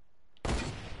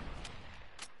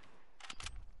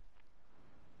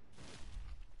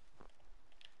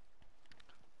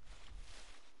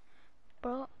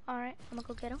 Bro, alright. I'm gonna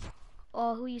go get him.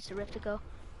 Oh, who used the rift to go?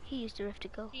 He used the rift to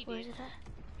go. Where is it at?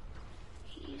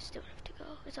 He used the rift to go.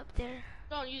 It's up there.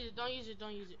 Don't use it.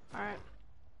 Alright.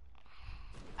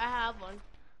 I have one.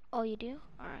 Oh, you do?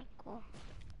 Alright, cool.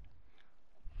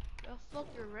 The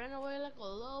fucker ran away like a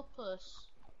little puss.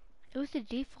 It was the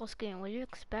default skin. What do you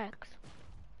expect?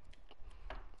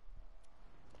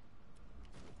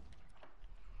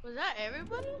 Was that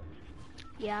everybody?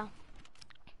 Yeah.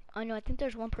 I know. I think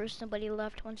there's one person, but he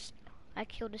left once I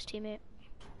killed his teammate.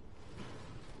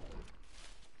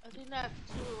 I think that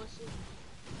teammate was him.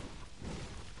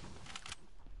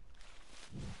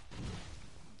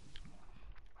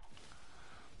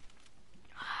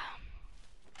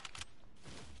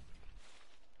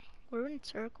 We're in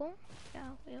circle.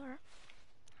 Yeah, we are.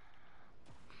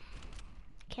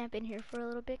 Camp in here for a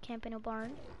little bit. Camp in a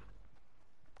barn.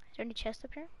 Is there any chest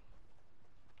up here?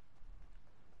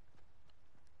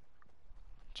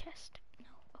 Chest?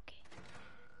 No. Okay.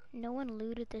 No one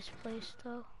looted this place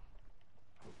though.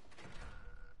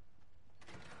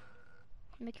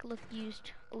 Make it look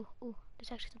used. Ooh,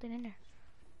 there's actually something in there.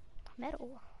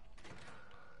 Metal.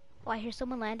 Oh, I hear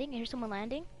someone landing.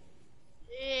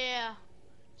 Yeah.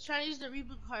 He's trying to use the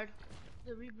reboot card.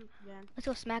 The reboot van. Let's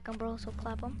go smack him, bro. So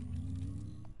clap him.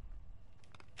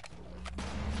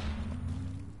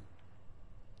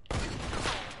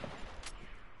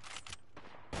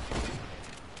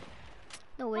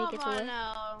 No way he gets away.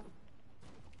 Now.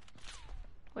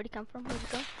 Where'd he come from? Where'd he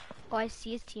go? Oh, I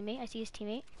see his teammate.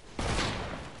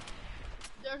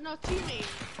 There's no teammate.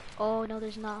 Oh, no,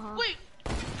 there's not, huh? Wait.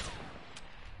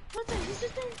 What's that? Is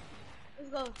this thing? Let's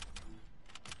go.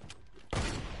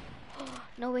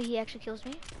 No way he actually kills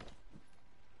me.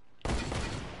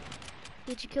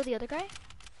 Did you kill the other guy?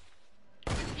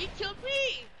 He killed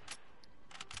me.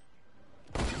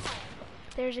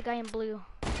 There's a guy in blue.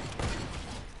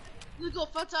 Let's go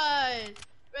front side.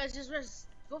 Rest.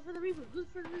 Go for the reboot.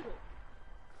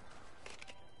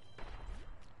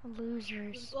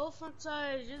 Losers. Let's go front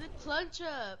side. You're the clutch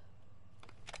up.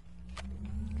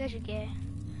 You guys are gay.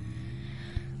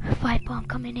 5 bomb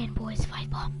coming in, boys. 5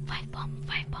 bomb.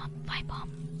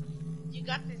 You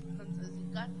got this, Princess.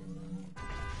 You got this.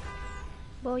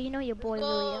 Well, you know your Let's boy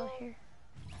really out go. here.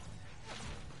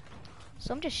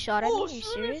 Some just shot at me. Oh, Are you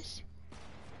soon serious?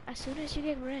 As soon as you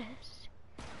get rest.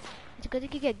 It's good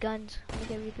that you get guns when you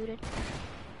get rebooted.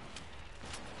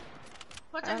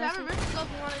 But I have a risk if you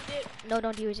want to dip. No,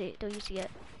 don't use it. Don't use it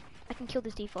yet. I can kill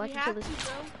this default. I We can kill have this.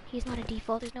 to, bro. He's not a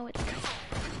default. There's no way.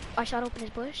 I shot open his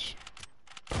bush.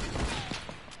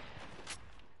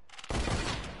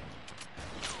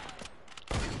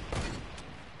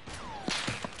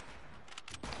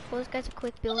 Well, this guy's a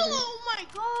quick builder. Oh my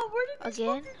god, where did this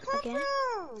Again? fucker come Again?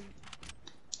 from?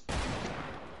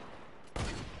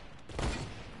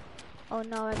 Oh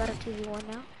no, I got a 2v1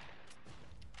 now.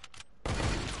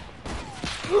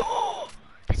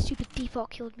 That stupid default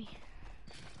killed me.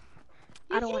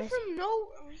 I don't want to.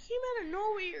 He came out of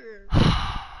nowhere.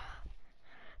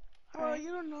 Bro,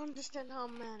 you don't understand how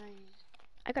mad I am.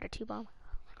 I got a 2-bomb.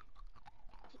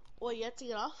 Well, you have to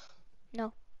get off?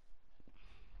 No.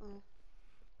 Oh.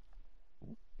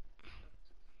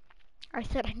 I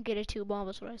said I can get a 2-bomb,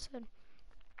 that's what I said.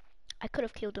 I could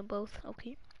have killed them both,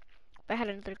 okay. If I had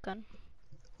another gun.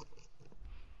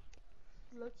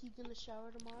 Look, you gonna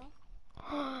shower tomorrow?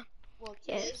 Well,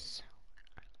 yes.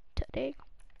 Today.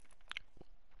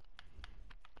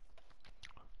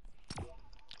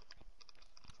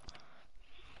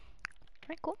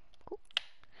 Alright, cool.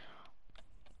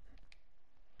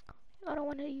 I don't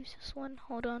want to use this one.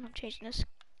 Hold on, I'm changing this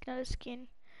skin.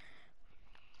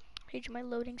 Changing my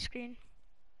loading screen.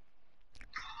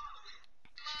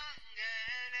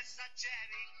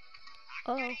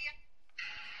 Oh.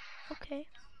 Okay.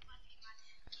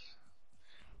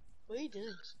 What are you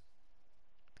doing?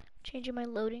 Changing my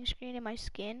loading screen and my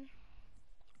skin.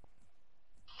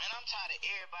 Man, I'm tired of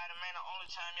everybody, man. The only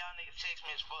time y'all niggas text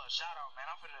me is for a shout out, man.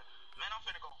 I'm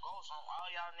finna go ghost on all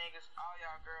y'all niggas, all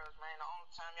y'all girls, man. The only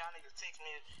time y'all niggas text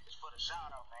me is for the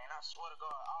shout out, man. I swear to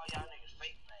God, all y'all niggas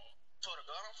fake, man. Swear to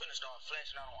God, I'm finna start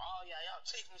flashing out on all y'all. Y'all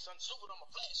text me something stupid, I'ma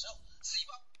flash out. See,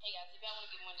 hey guys, if y'all wanna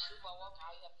get money, shoot by walking,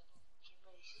 all you have to do is get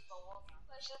money, shoot by walking.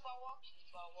 Shoot by walking, shoot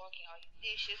by walking. All you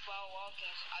did, shoot by walking.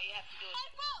 All you have to do is.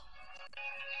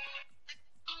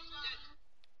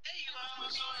 Hey, you know,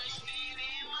 so it's in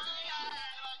my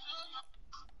eyes.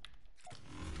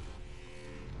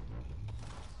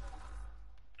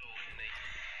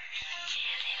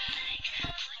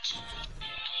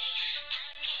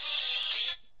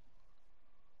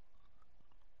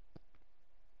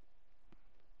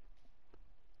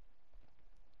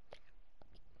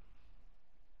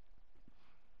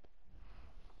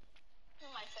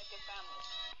 My second family.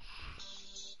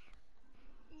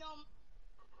 No.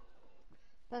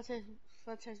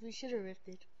 Fantastic, we should have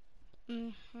rifted.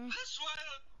 Mm-hmm.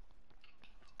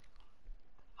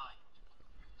 Hi.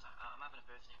 I'm having a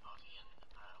birthday party and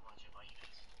I wanted to invite you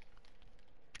guys.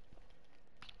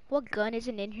 What gun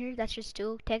isn't in here that should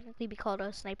still technically be called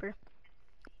a sniper?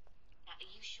 Are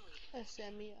you sure? A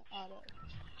semi-auto.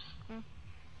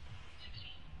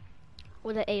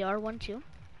 With an AR one too?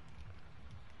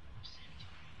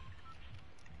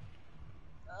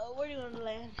 Where are you gonna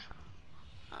land?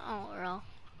 Oh, well.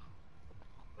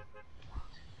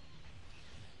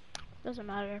 Doesn't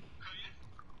matter.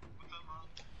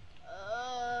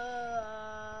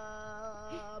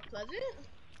 Pleasant?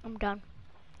 I'm done.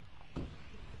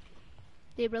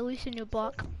 They released a new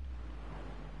block.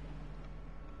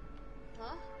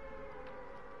 Huh?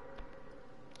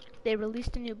 They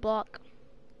released a new block.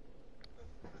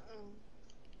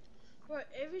 Bro,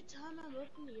 every time I'm up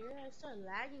in the air, I start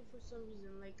lagging for some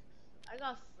reason. Like, I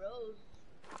got froze.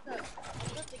 I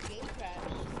got the game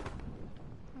crash.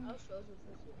 I was frozen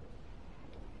for a second.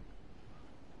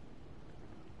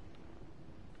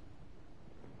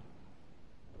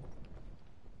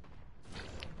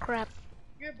 Crap.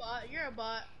 You're a bot. You're a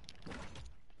bot.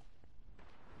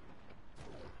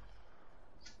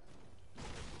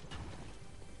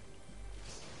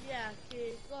 Yeah,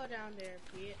 kid. Go down there,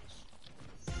 bitch.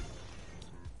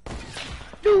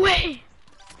 No way!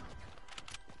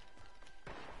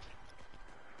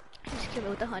 Just kill me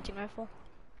with the hunting rifle.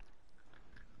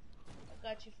 I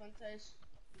got you, Funtez.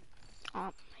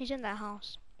 Oh, he's in that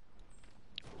house.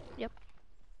 Yep.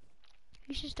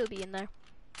 He should still be in there.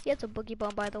 He has a boogie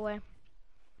bomb, by the way.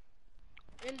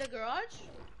 In the garage?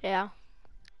 Yeah.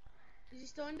 Is he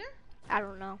still in there? I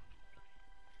don't know.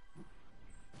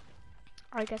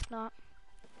 I guess not.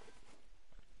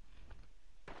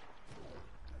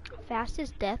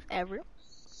 Fastest death ever.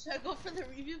 Should I go for the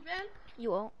review van?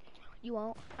 You won't. You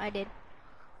won't. I did.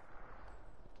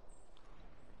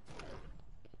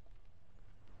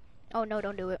 Oh no,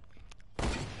 don't do it.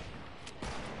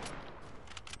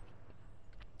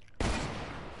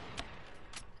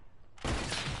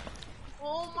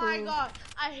 Oh my god.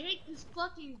 I hate this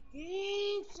fucking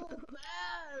game so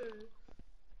bad.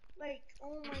 Like,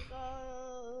 oh my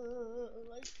god.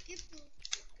 Like, get the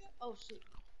fuck out. Oh shit.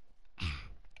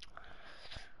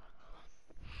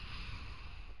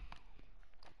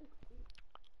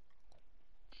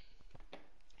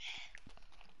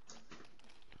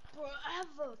 Bro, I have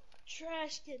a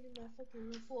trash can in my fucking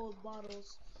room full of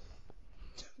bottles.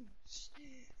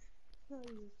 Not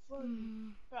even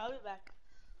funny. Bro, I'll be back.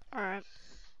 Alright.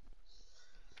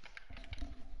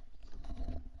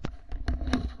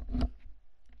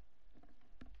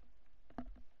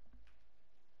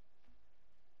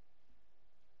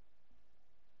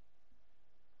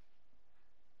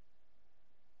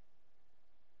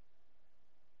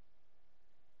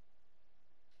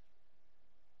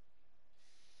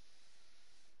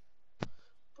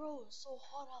 Bro, it's so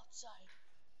hot outside.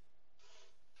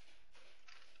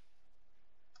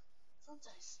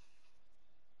 Sometimes.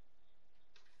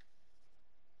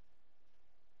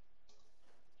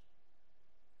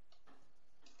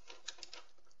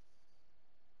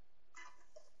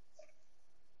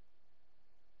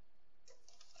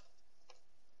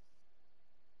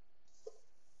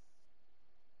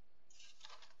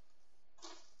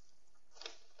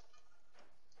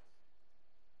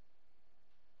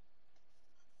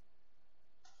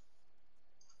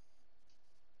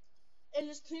 Hey,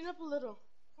 let's clean up a little.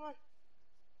 Come on.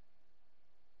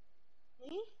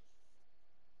 Me?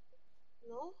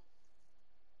 No?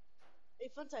 Hey,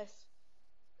 Funtice.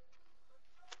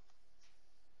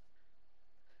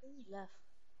 He left.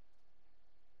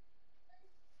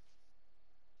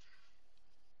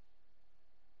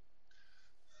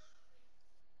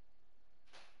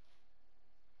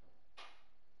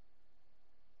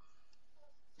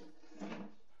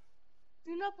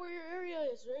 Clean up where your area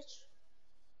is, Rich.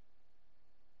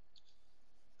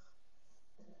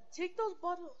 Take those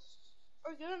bottles.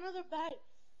 Or get another bag.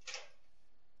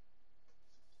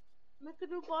 Make a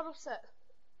new bottle set.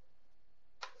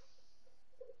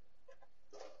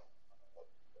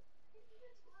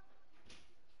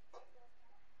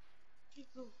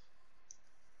 Keep going.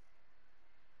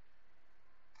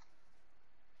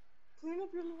 Clean up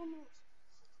your little mess.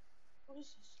 What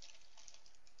is this?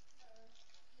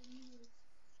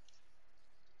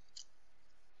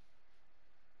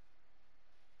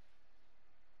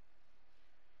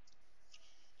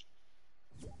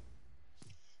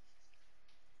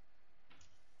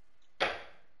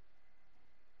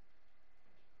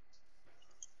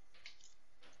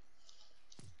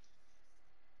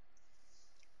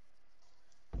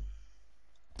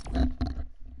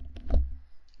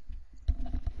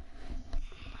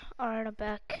 Alright, I'm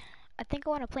back. I think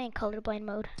I want to play in colorblind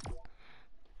mode.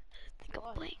 I think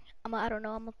I'm playing. I don't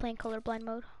know. I'm gonna play in colorblind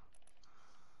mode.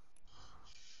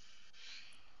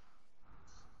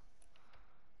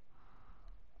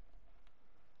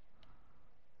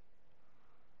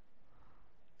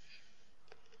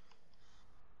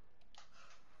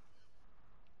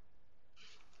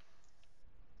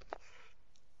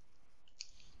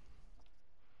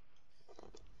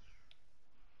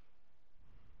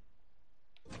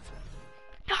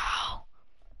 No!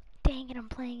 Dang it, I'm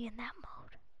playing in that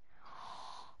mode.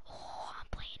 Oh, I'm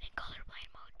playing in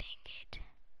colorblind mode. Dang it.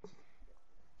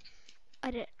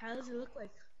 I did. How does it look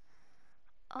like?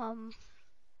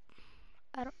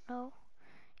 I don't know.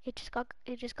 It just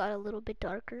got a little bit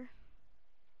darker.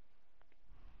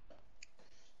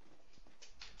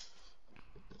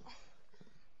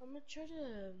 I'm gonna try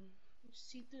to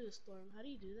see through the storm. How do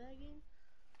you do that again?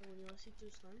 Or when you want to see through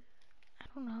the storm? I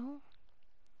don't know.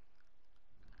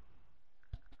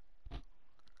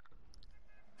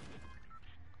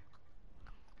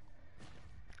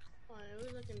 Oh, it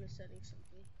was like in the settings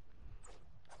something.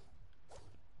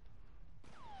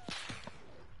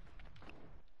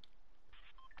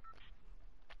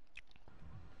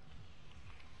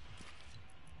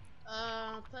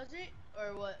 Pleasant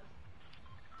or what?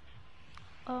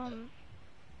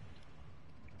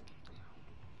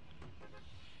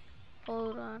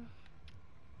 Hold on.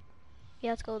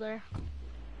 Yeah, let's go there.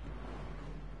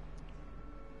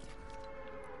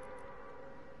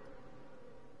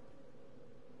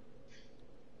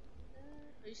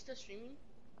 Are you still streaming?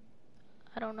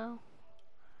 I don't know.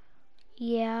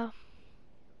 Yeah.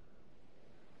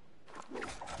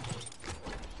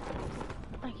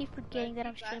 I keep forgetting that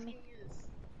I'm streaming.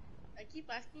 I keep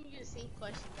asking you the same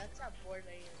question. That's how bored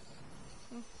I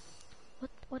am.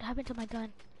 What happened to my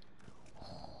gun?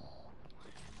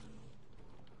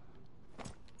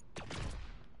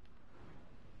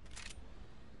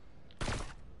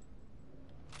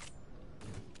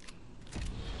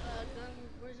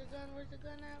 Where's the gun? Where's the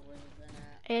gun at? Where's the gun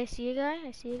at? Hey, I see a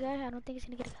guy. I don't think he's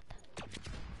gonna get a gun.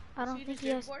 I don't think he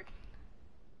has.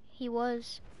 He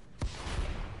was.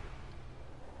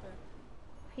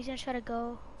 He's gonna try to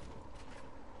go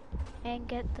and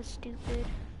get the stupid.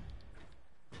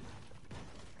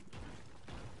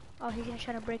 Oh, he's gonna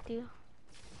try to break through.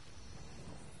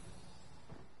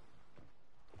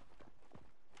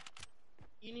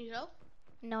 You need help?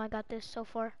 No, I got this so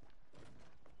far.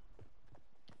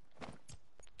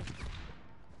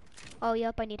 Oh,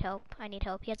 yep, I need help. I need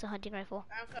help. He has a hunting rifle.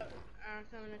 I'm coming.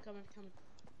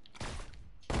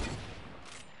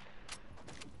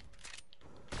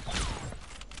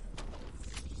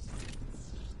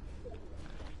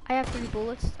 I have 3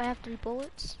 bullets. Let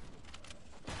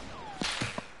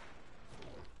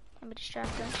me distract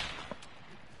him.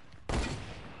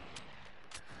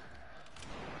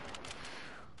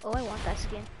 Oh, I want that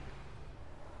skin.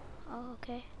 Oh,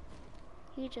 okay.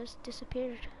 He just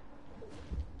disappeared.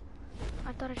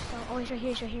 I thought I just saw. Oh, he's right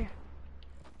here.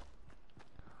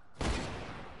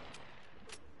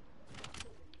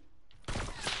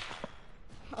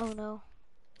 Oh no.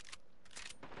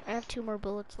 I have 2 more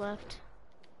bullets left.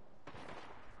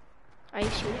 Are you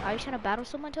shooting? Are you trying to battle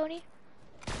someone, Tony?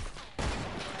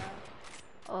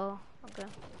 Oh, okay.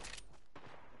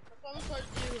 I'm coming towards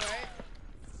you, right?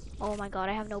 Oh my god,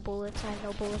 I have no bullets.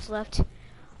 Left.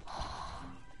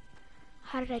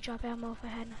 How did I drop ammo if I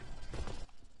had none?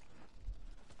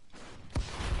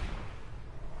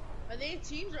 Are they in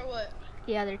teams or what?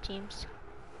 Yeah, they're teams.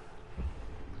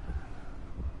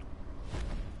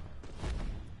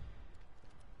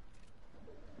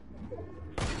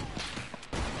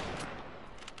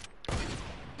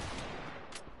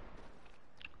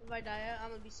 If I die,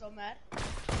 I'm gonna be so mad.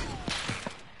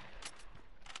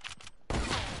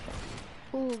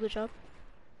 Ooh, good job.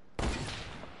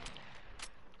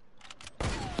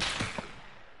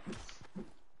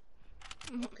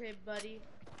 Okay, buddy.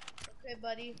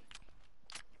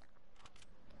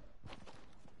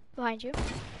 Behind you.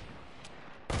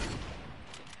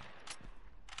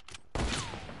 We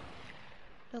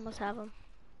almost have him.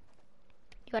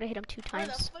 You gotta hit him 2 times.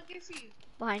 Where the fuck is he?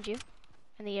 Behind you.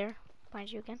 In the air.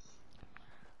 Behind you again.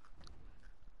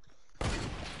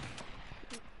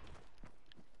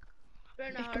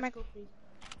 Better not Victor Mac- hard scope me.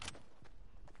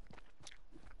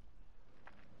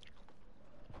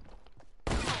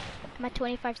 I'm at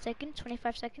 25 seconds.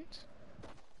 25 seconds.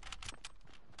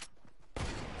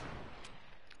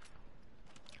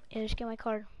 Yeah, just get my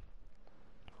card.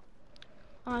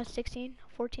 16,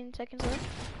 14 seconds left.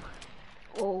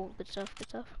 Oh, good stuff.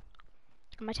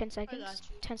 I'm at 10 seconds. I got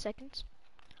you. 10 seconds.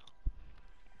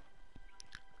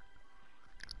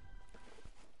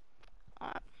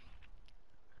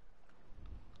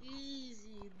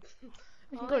 Easy.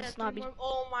 We can Oh, go yeah, to 3 Snobby. more.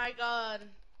 Oh my god.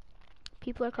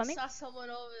 People are coming. I saw someone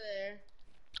over there.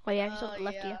 Oh yeah, he's on the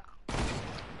left yeah. you.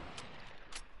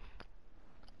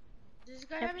 Does this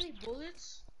guy Yep. have any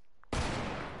bullets?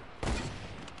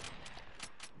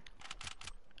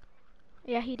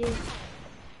 Yeah, he did.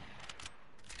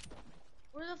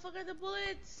 Where the fuck are the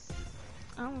bullets?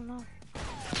 I don't know.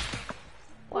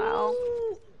 Wow.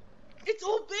 Ooh, it's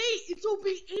OB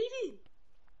Aiden.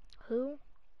 Who?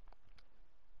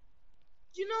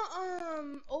 You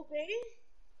know, Obey?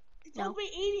 It's No. Obey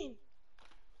Aiden.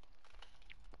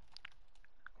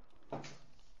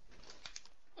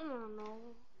 I don't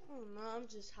know, I'm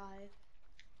just high.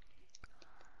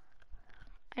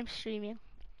 I'm streaming,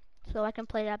 so I can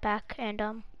play that back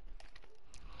and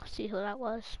see who that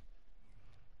was.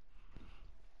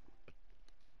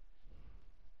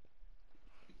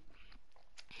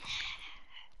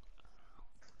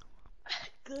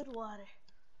 Good water.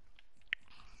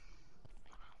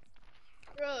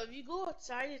 Bro, if you go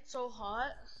outside, it's so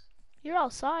hot. You're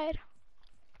outside.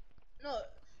 No,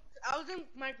 I was in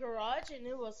my garage and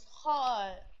it was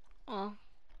hot. Oh.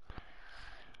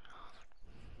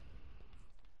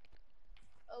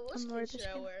 Oh, what I'm skin more should this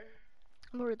I skin. wear?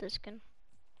 I'm over this skin.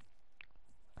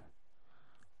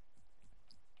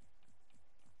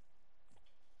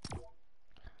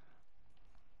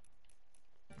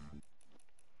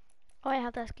 Oh, I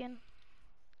have that skin.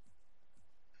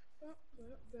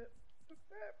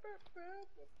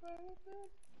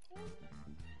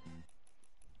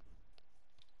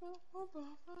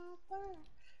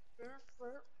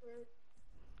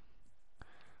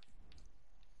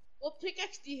 What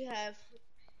pickaxe do you have?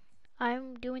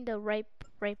 I'm doing the rip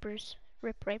ripers.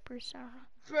 I don't know.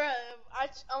 Bruh, I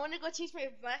want to go change my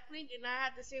black link and I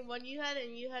had the same one you had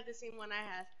and you had the same one I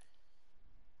had.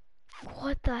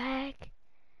 What the heck?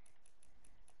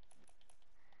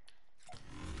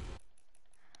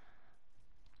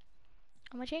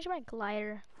 I'm gonna change my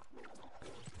glider.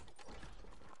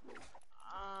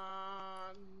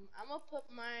 I'm gonna put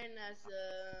mine as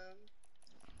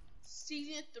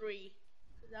season 3.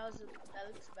 That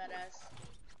looks badass.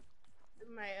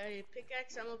 My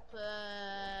pickaxe, I'm gonna put.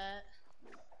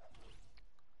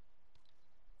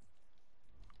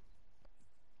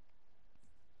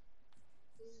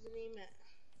 What's the name at?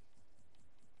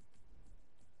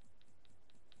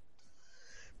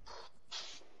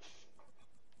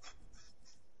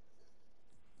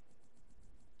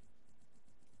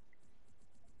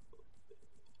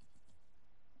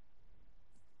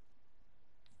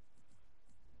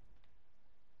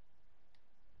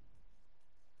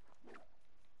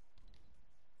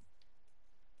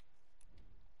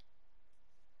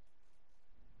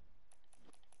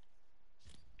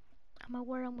 I'm gonna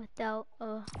wear them without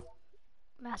a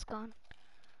mask on.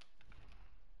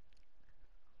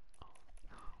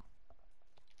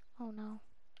 Oh no.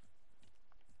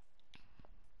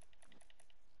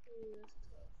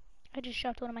 I just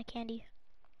dropped one of my candy.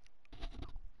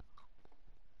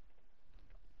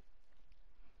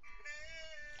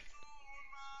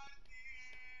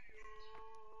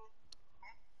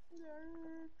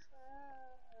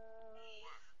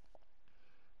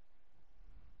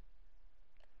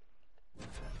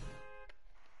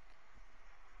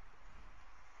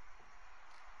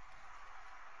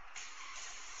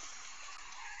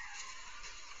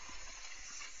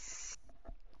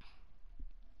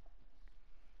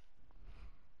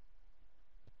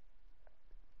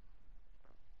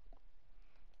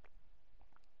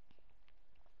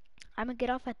 I'm gonna get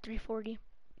off at 3:40.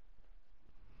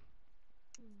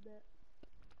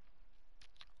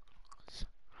 So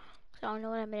I don't know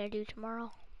what I'm gonna do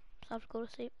tomorrow. So I have to go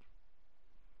to sleep.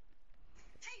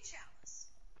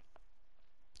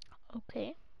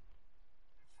 Okay.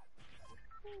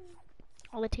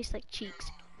 All it tastes like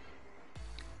cheeks.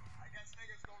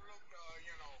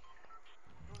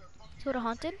 So to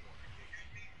haunted?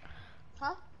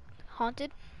 Huh?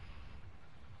 Haunted?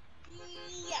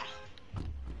 Yeah.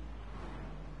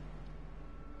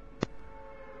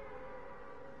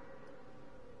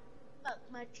 Fuck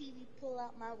my TV, pull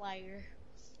out my wire.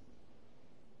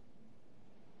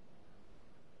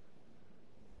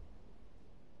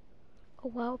 Oh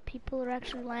wow, people are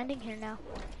actually landing here now.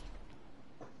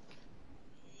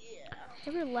 Yeah.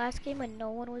 Remember the last game when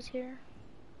no one was here?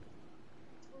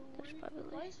 There's probably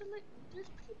Why is it like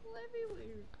there's people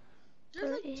everywhere?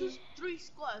 There's like three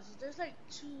squads. There's like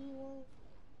two.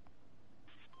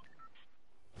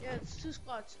 Yeah, it's two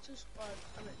squads. Two squads.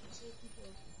 I mean, two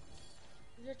people.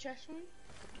 Is there a chest one?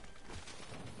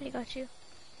 I got you.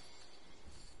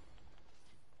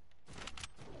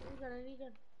 I need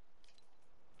gun.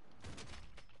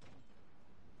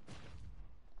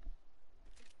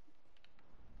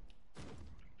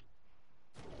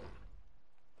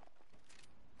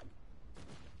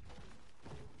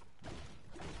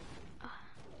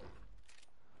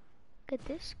 Get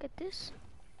this, get this.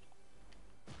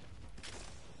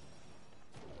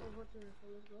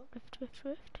 Let's go.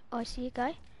 Rift. Oh, I see a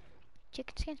guy.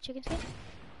 Chicken skin, chicken skin.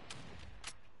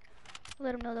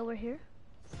 Let him know that we're here.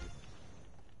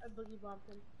 I boogie bombed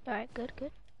him. Alright, good,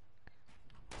 good.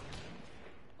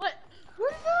 What?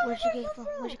 Where'd you come from?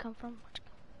 Where'd you come from?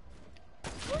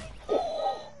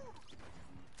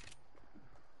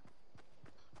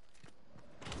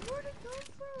 Where'd it come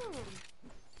from?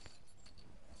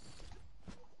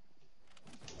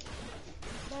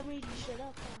 That made you shut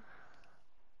up, huh?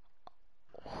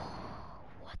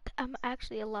 What? I'm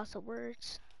actually a loss of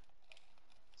words.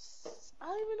 I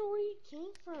don't even know where you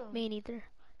came from. Me neither.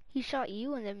 He shot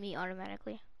you and then me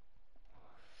automatically.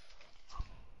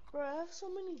 Bro, I have so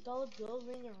many dollar bills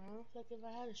laying around. Like if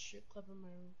I had a strip club in my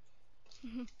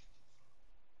room.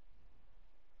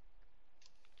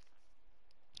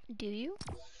 Do you?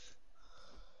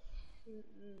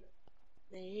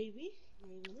 Maybe,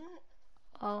 maybe not.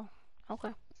 Oh,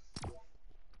 okay.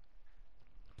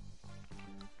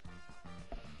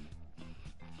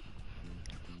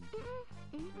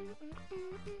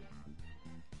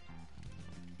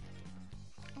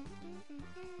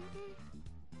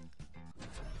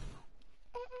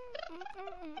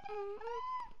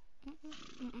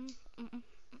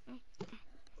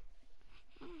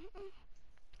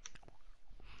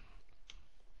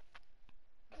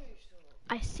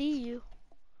 I see you.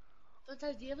 But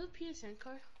do you have a PSN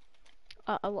card?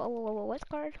 What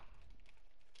card?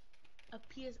 A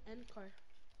PSN card.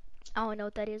 I don't know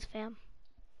what that is, fam.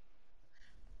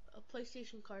 A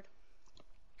PlayStation card.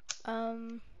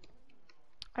 I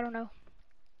don't know.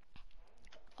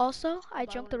 Also, I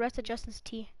drank the rest of Justin's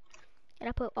tea, and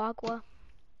I put agua.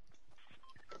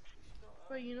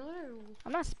 Bro, you know what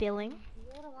I'm not spilling.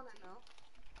 You know what I want to know?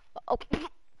 Oh.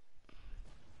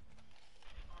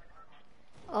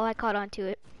 Oh, I caught on to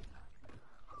it.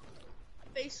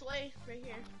 Face away, right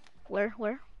here. Where?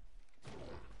 Right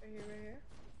here, right here.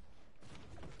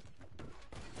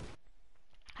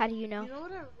 How do you know? You know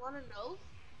what I want to know?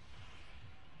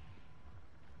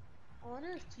 I wonder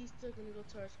if T's still gonna go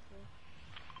to our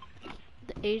school.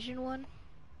 The Asian one?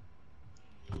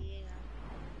 Yeah.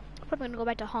 I'm probably gonna go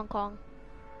back to Hong Kong.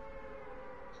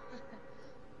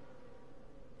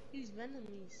 He's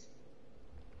Vietnamese.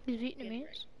 He's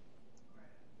Vietnamese?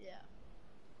 Yeah.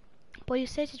 But he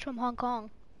says he's from Hong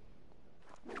Kong.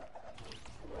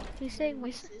 He's saying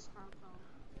Vietnamese is Hong Kong.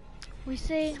 we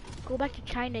say go back to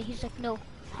China. He's like, no,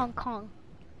 Hong Kong.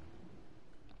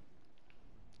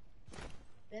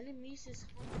 Vietnamese is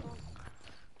Hong Kong.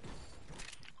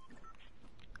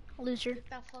 Loser. Get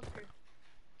that fucker.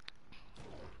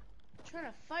 Trying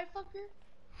to fight, fucker?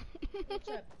 What's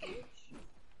up, bitch?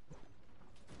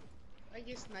 I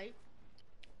get sniped.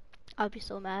 I'd be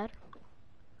so mad.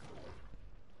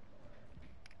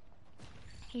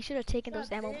 He should have taken What's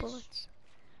those up, ammo bitch? bullets.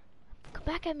 Come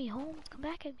back at me, Holmes. Come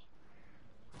back at me.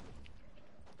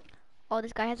 Oh,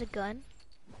 this guy has a gun.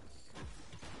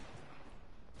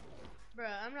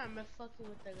 Bruh, I'm not fucking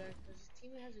with that guy because his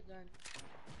teammate has a gun.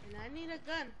 And I need a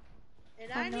gun.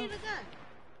 And I know. need a gun.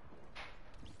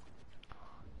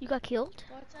 You got killed?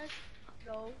 What's that?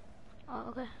 No. Oh,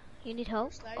 okay. You need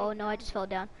help? Sliding Oh no, I down. just fell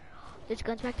down. There's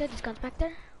guns back there. There's guns back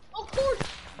there. Of course!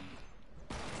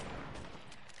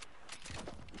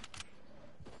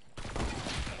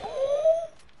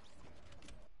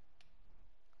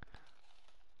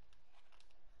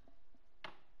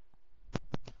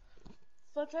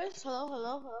 Fortress,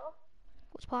 hello.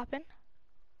 What's poppin'?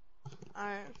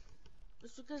 Alright.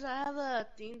 It's because I have a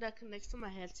thing that connects to my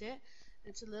headset.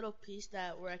 It's a little piece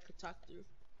where I could talk through.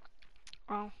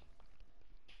 Oh.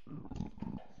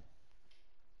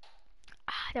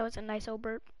 That was a nice old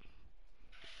burp.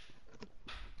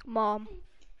 Mom.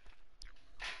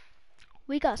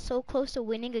 We got so close to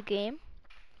winning a game.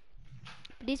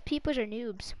 But these people are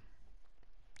noobs.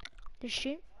 This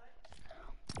shit.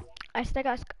 I said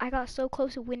I got so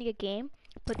close to winning a game,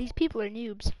 but these people are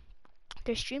noobs.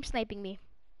 They're stream sniping me.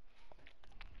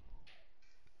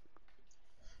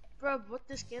 Bro, with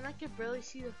the skin, I could barely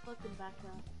see the fucking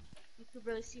background. You could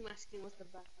barely see my skin with the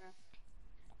background.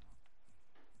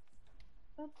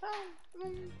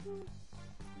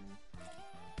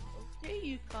 Okay,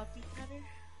 you copycatter.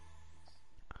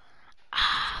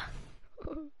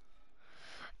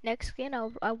 Next skin,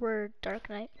 I'll wear Dark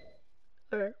Knight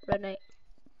or Red Knight.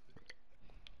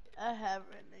 I have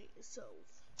Red Knight, so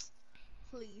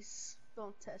please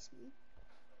don't test me.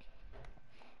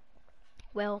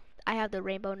 Well, I have the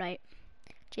Rainbow Knight,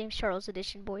 James Charles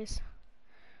edition, boys.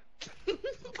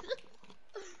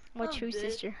 My I'm true dead.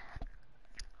 sister.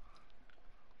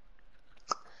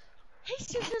 Hey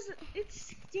sisters,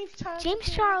 it's James Charles. James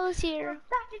again. Charles We're here.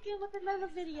 back again with another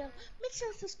video. Make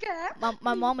sure to subscribe. My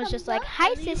leave mom a was just thumbs like, up, "Hi,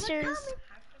 and leave a sisters."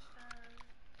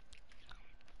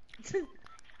 comment.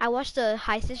 I watched the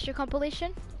Hi Sister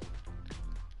compilation.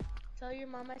 Tell your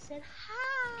mom I said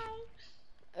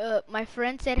hi. My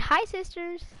friend said, "Hi,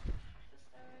 sisters."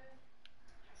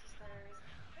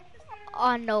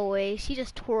 Oh, no way. She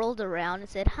just twirled around and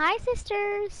said, "Hi,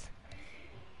 sisters."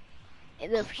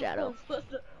 In the shadow.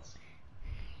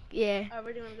 Yeah. Alright,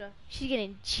 where do you wanna go? She's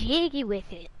getting jiggy with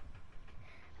it.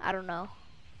 I don't know.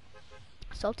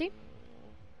 Salty?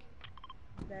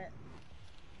 Bet.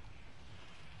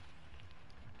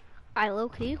 I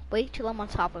low-key wait till I'm on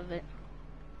top of it.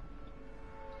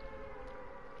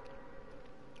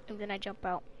 And then I jump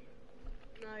out.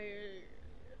 No,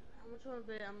 how much wanna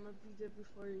bet I'm gonna be there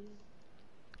before you?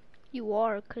 You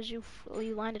are, because you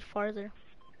landed farther.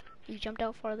 You jumped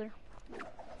out farther.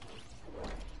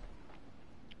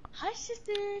 Hi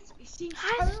sisters, it's James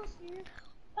Hi, Charles here.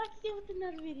 Back again with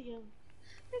another video.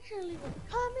 Make sure to leave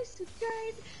a comment,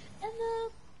 subscribe, and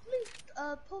please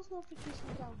post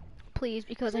notifications on. Please,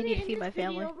 because I Today need to in feed this my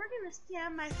family. Video, we're gonna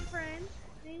scan my friend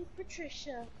named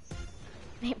Patricia.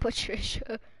 Name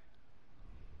Patricia.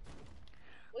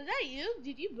 Was that you?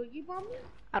 Did you boogie bomb me?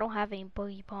 I don't have any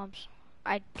boogie bombs.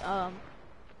 I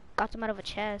got them out of a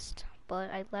chest,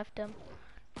 but I left them.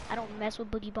 I don't mess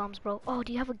with boogie bombs, bro. Oh,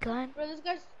 do you have a gun? Bro, this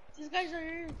guy's right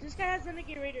here. This guy has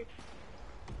Renegade Raider.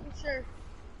 I'm sure.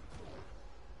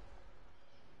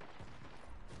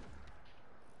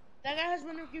 That guy has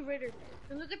Renegade Raider.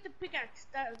 And look at the pickaxe.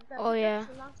 That Oh, pickaxe yeah.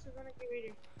 belongs to Renegade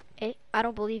Raider. Hey, I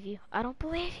don't believe you. I don't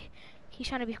believe you. He's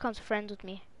trying to become friends with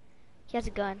me. He has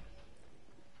a gun.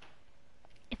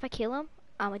 If I kill him,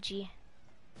 I'm a G.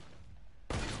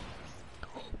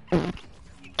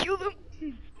 Kill him.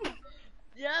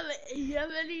 You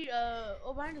have any,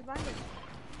 oh, behind us.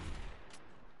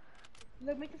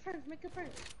 Look, make a friend, make a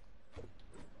friend.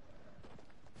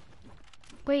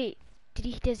 Wait,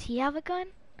 does he have a gun?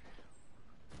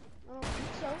 I don't think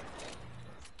so.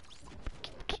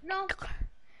 No.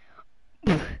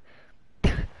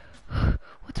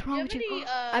 What's wrong with you? Any,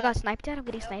 I got sniped at. I'm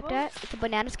getting sniped at. It's a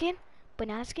banana skin.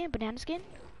 Banana skin. Banana skin.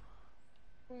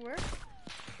 Where?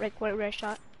 Right where I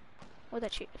shot. Where'd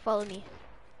that shoot? Follow me.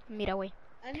 Mira, wait.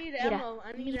 I need Mira, ammo.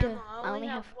 I need mira. ammo. I only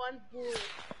have one bullet.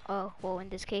 Oh, well, in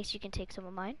this case, you can take some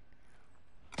of mine.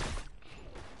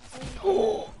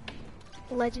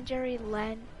 Legendary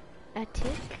Lanatic?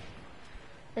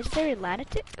 Legendary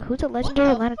Lanatic? Who's a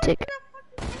legendary Lanatic?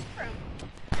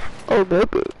 Oh,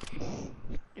 baby.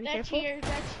 That's here,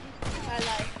 that's my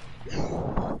life.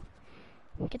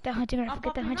 Get that hunting rifle,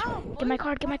 get that hunting rifle. Get my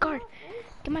card, get my card.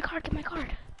 Get my card, get my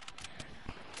card.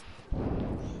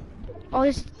 Oh,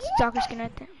 there's stalker skin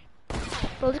right there.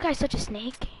 Bro, this guy's such a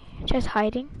snake. Just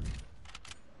hiding.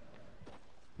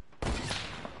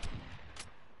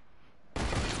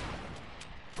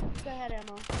 Go ahead,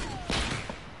 ammo.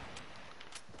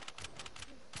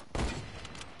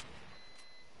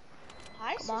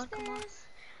 Hi, Come on, sisters. come on.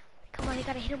 Come on, you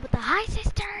gotta hit him with the hi,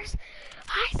 sisters.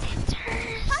 Hi, sisters.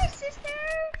 Hi,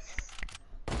 sisters.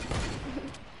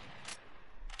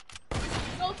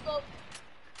 Go, go.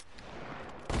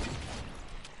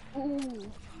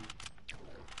 Ooh.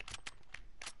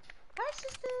 Hi,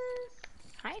 sisters.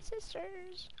 Hi,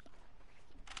 sisters.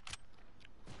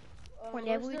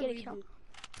 Whenever we get a kill.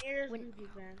 Here's When-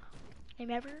 reboot, man.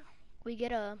 Remember, we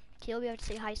get a kill, we have to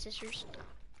say hi, sisters.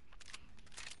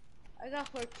 I got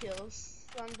 4 kills,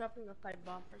 so I'm dropping a 5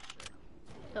 bomb for sure.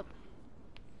 Yep.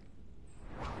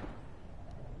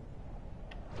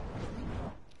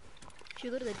 Should we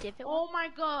go to the divot one? Oh my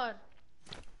god.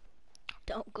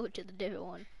 Don't go to the divot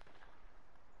one.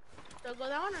 Do I go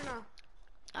that one or no?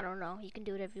 I don't know. You can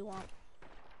do whatever you want.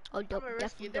 Oh, don't, I'm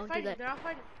definitely They're don't fighting. do that. They're all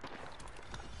fighting.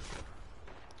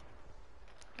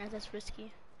 Yeah, that's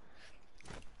risky.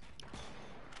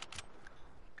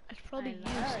 It's probably I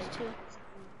used like too.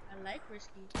 I like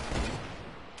risky.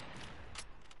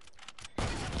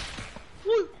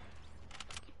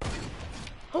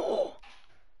 Oh,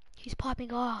 he's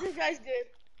popping off. This guy's good.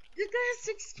 This guy has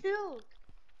 6 kills.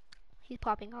 He's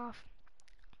popping off.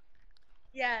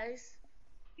 Yeah,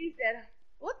 he's dead.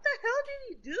 What the hell did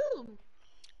he do?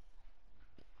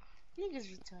 He is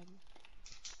retarded.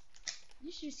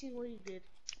 You should have seen what he did.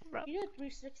 Bro. He did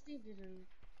 360, didn't.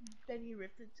 Then he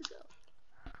ripped it to go.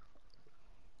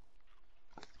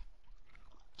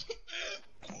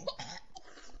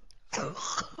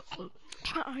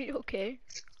 Are you okay?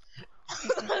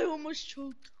 I almost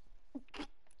choked.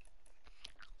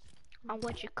 I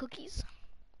want your cookies.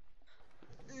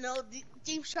 No,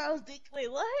 James Charles Dick.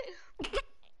 Wait, what?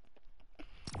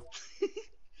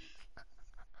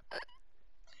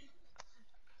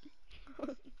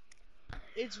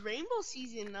 It's rainbow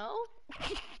season, no?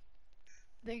 I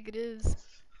think it is.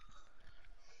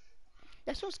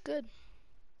 That sounds good.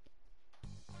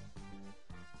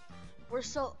 We're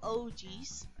so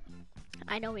OGs.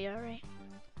 I know we are, right?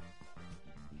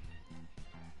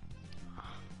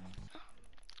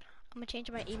 I'm gonna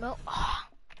change my emote. Oh,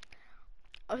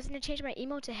 I was gonna change my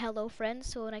emote to hello friends,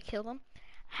 so when I kill them,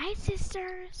 hi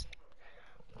sisters.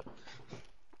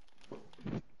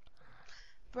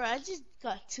 Bro, I just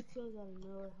got 2 kills out of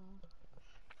nowhere,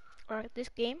 huh? Alright, this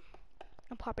game,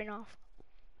 I'm popping off.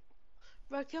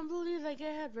 Bro, I can't believe that guy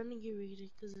had Renegade Raider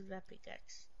because of that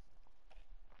pickaxe.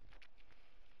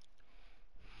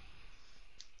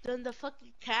 Then the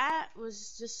fucking cat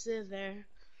was just sitting there.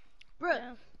 Bro,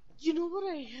 Yeah. you know what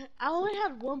I only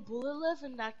had 1 bullet left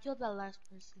and I killed that last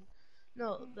person.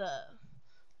 No,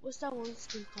 what's that one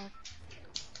skin called?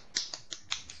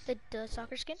 The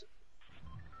soccer skin?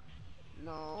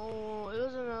 No, it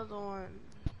was another one.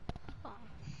 Oh.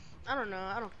 I don't know,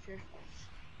 I don't care.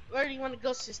 Where do you want to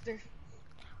go, sister?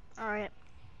 Alright.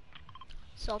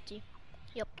 Salty.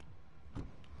 Yep.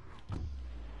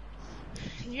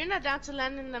 You're not down to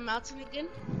land in the mountain again?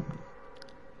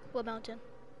 What mountain?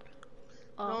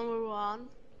 The one we were on?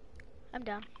 I'm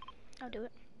down. I'll do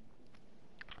it.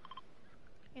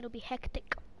 It'll be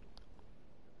hectic.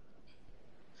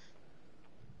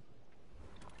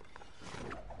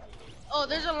 Oh,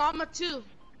 there's a llama too.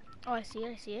 Oh, I see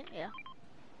it, yeah.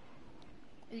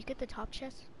 You get the top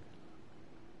chest?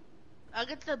 I'll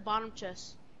get the bottom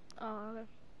chest. Oh, okay.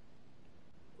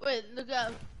 Wait,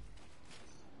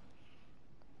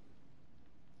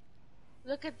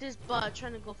 look at this bot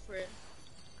trying to go for it.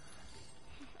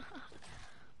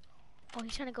 Oh,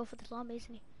 he's trying to go for the llama,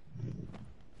 isn't he?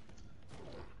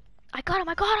 I got him!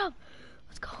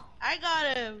 Let's go. I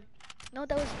got him. No,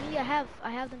 that was me. I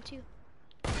have them too.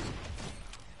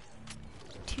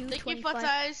 Thank you, 225.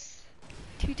 Eyes.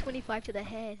 225 to the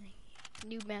head.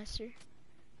 New master.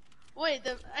 Wait,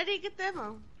 I didn't get the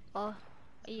ammo. Oh,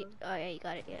 yeah, you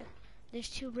got it. Yeah. There's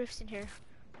 2 rifts in here,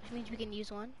 which means we can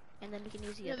use one, and then we can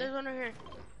use the Yeah, other. there's one right here.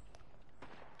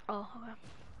 Oh, okay.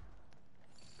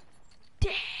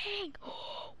 Dang!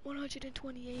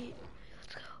 128.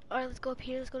 Let's go. Alright, let's go up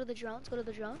here. Let's go to the drone. Let's go to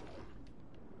the drone.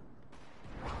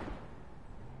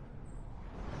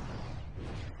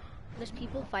 There's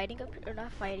people fighting up here. Or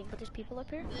not fighting, but there's people up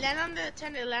here. Land on the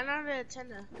antenna. Land on the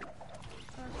antenna. Oh,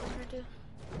 that's what I'm gonna do.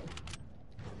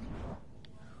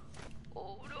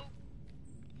 Oh, no.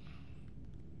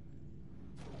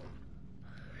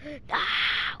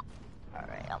 Ah!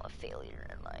 Alright, I'm a failure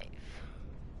in life.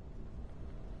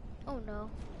 Oh, no.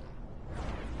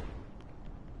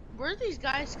 Where are these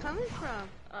guys coming from?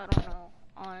 I don't know,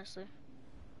 honestly.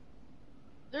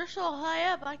 They're so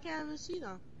high up, I can't even see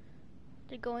them.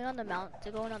 They're going on the mountain.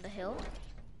 They're going on the hill.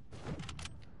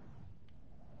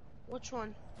 Which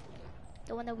one?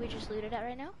 The one that we just looted at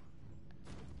right now.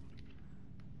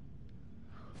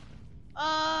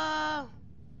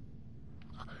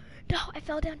 No, I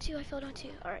fell down too.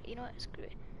 Alright, you know what? Screw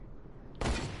it.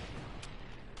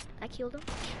 I killed him.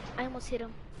 I almost hit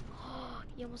him. Oh,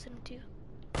 you almost hit him too.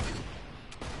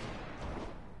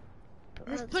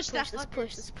 Let's push that. Let's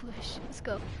push. Let's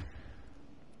go.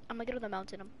 I'm gonna get on the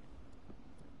mountain.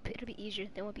 It'll be easier.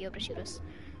 They won't be able to shoot us.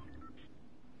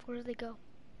 Where do they go?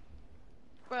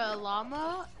 For a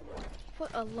llama? For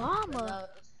a llama?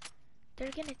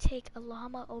 They're gonna take a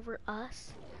llama over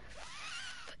us?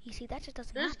 You see, that just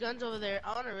doesn't There's happen. guns over there.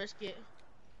 I wanna risk it.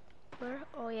 Where?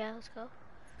 Oh yeah, let's go.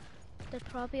 They're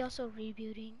probably also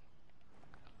rebooting.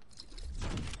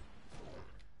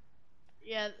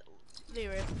 Yeah, they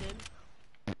rifted.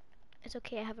 It's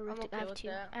okay, I have a rift. okay I have with 2.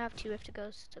 that. I have 2 rift to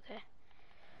goes. It's okay.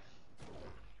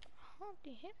 Oh,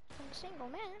 they hit from a single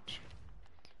match.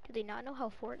 Do they not know how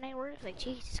Fortnite works? Like,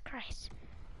 Jesus Christ.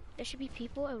 There should be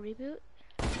people at reboot.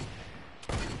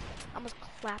 I almost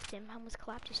clapped him. I almost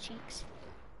clapped his cheeks.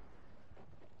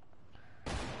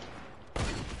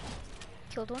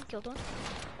 Killed one.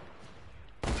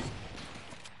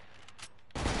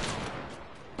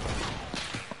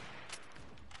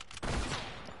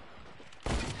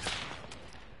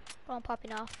 Oh, I'm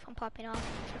popping off.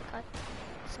 Shortcut.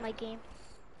 This is my game.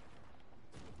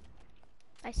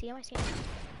 I see him.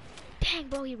 Dang,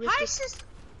 bro, he ripped Hi, it. sis.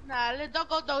 Nah, don't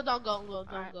go. Don't go.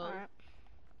 Alright.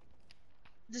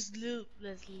 Just loot.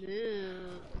 Let's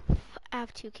loot. I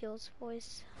have 2 kills,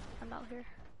 boys. I'm out here.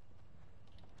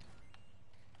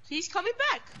 He's coming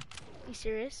back. You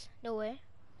serious? No way.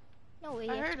 No way.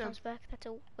 I He heard actually him. comes back.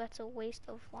 That's a waste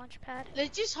of launch pad.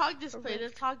 Let's just hog this A place. rift.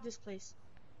 Let's hog this place.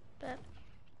 Bet.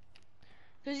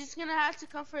 Cause he's gonna have to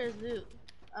come for his loot.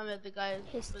 I mean, the guy.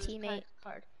 His with teammate.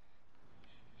 Card.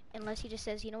 Unless he just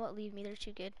says, you know what, leave me. They're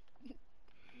too good.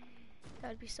 That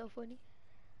would be so funny.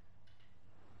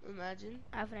 Imagine.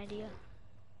 I have an idea.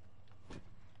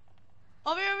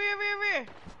 Over here.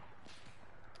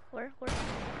 Where?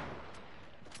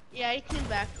 Yeah, he came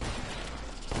back.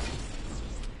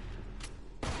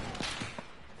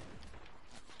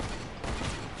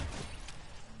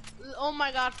 Oh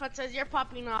my God, Futzes, you're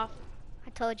popping off.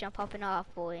 I told you I'm popping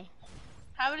off, boy.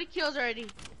 How many kills already?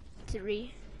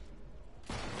 3.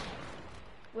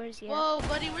 Where's he at? Whoa,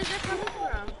 buddy, where's that coming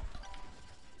from?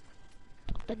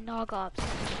 The Nog Ops.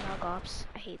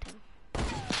 I hate them.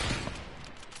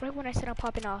 Right when I said I'm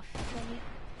popping off.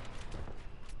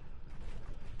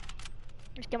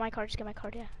 Just get my card,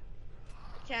 yeah.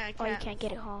 I can't. Oh, you can't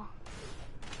get it, huh?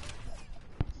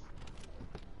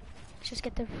 Just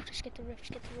get the rift. Just take the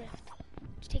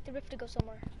rift to go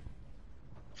somewhere.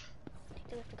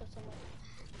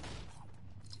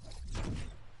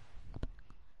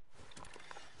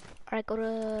 Alright,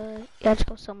 yeah, let's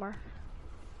go somewhere.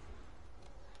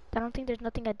 I don't think there's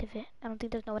nothing at divot. I don't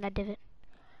think there's no one at divot.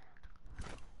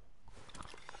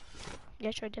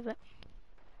 Yeah, sure, divot.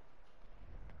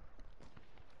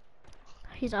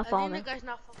 He's not following. I think the guy's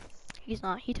not following. He's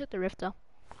not. He took the rift though.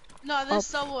 No, there's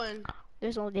someone.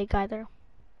 There's only a guy there.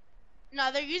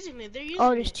 No, they're using it.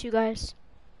 Oh, there's 2 guys.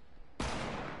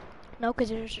 No, because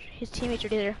his teammates are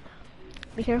there.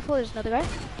 Be careful, there's another guy.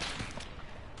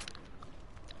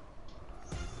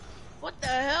 What the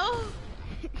hell?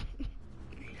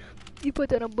 You put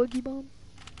that on boogie bomb.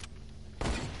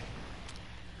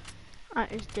 Alright,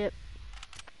 there's dip.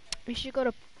 We should go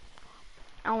to...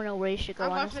 I don't know where you should go, I'm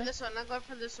going honestly. for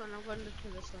this one.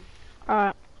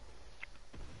 Alright.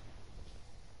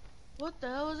 What the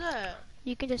hell was that?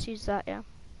 You can just use that, yeah.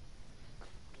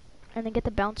 And then get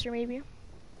the bouncer, maybe.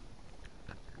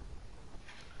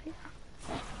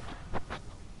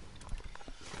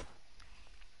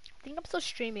 I'm still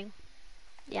streaming.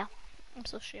 Yeah, I'm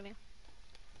still streaming.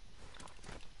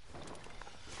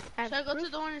 Should I go to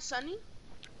the one in Sunny?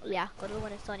 Yeah, go to the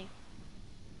one in Sunny.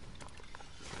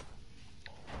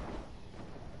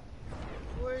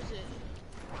 Where is it?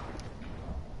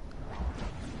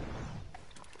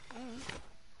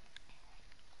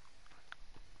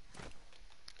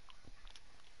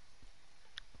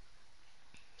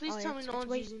 Please tell me no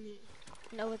one's using it.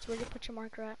 No, it's where you put your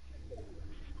marker at.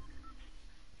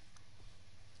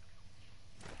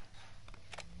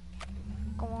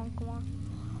 Come on, come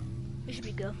on. You should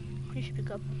be good. You should be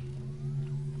good.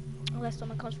 Unless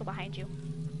someone comes from behind you.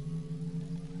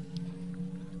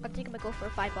 I think I'm gonna go for a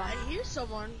 5 bomb. I hear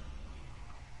someone.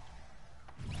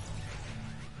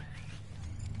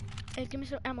 Hey, give me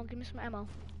some ammo, give me some ammo.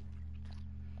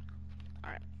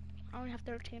 Alright, I only have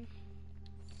 13.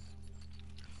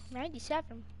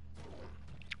 97.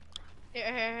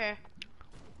 Here.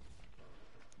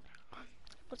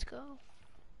 Let's go.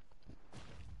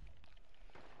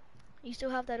 You still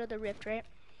have that other rift, right?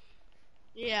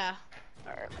 Yeah.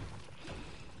 Alright.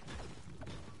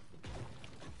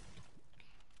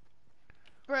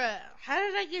 Bruh, how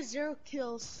did I get 0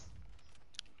 kills?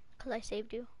 Cause I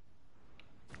saved you.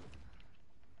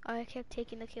 I kept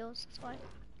taking the kills, that's why.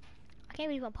 I can't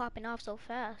believe I'm popping off so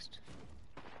fast.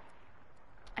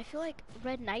 I feel like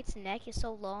Red Knight's neck is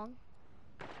so long.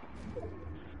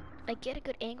 I get a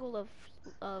good angle of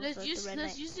Let's use the Red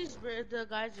Knight. these the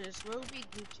geysers. We'll be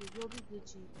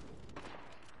Gucci.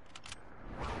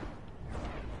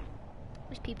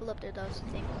 There's people up there though, so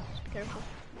think. Just be careful.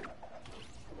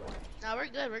 Nah, we're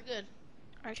good.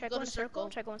 Alright, try Go going to circle. circle.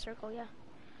 Try going circle, yeah.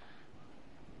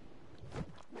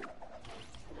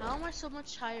 How am I so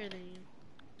much higher than you?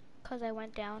 Cause I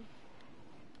went down.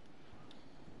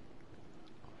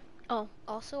 Oh,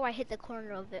 also I hit the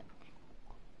corner of it.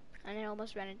 And I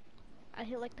almost ran it. I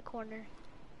hit like the corner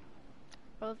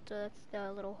of the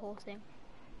little hole thing.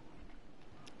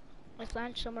 Let's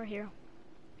land somewhere here.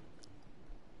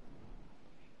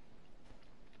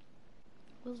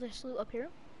 Will this loot up here?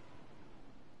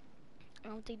 I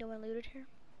don't think no one looted here.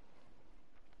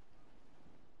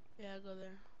 Yeah, go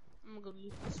there. I'm gonna go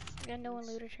loot this. Yeah, no one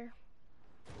looted here.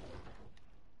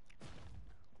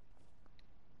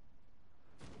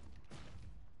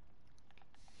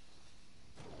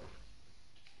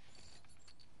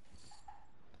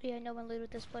 Yeah, no one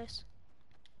looted this place.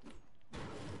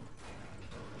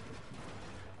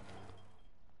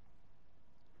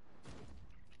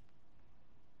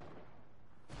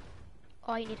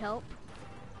 Oh, you need help?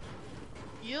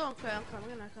 You okay? I'm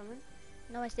coming.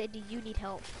 No, I said, do you need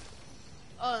help?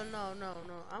 Oh no,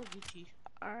 I'm Gucci.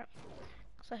 Alright.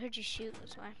 So I heard you shoot,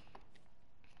 that's why.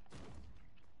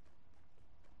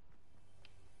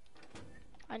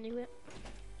 I knew it.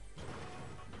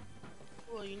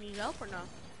 Well, you need help or not?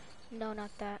 No,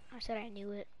 not that. I said I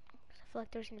knew it. I feel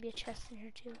like there's gonna be a chest in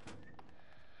here too.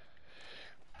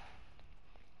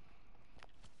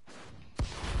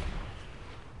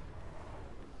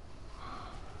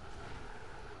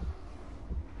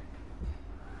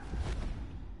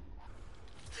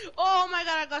 Oh my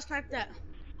god, I got sniped at.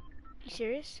 You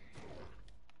serious?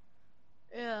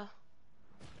 Yeah.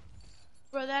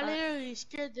 Bro, that literally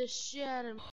scared the shit out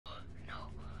of me.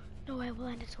 No, I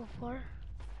landed so far.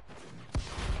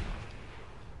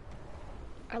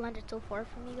 I landed so far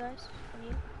from you guys. From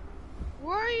you.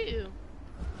 Where are you?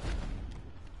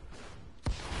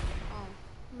 Oh.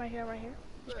 I'm right here,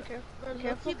 Just be careful. Bro, Be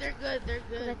careful. they're good.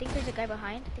 Cause I think there's a guy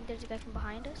behind. I think there's a guy from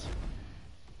behind us.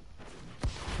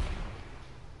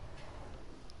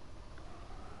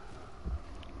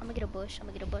 I'm gonna get a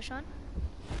bush on.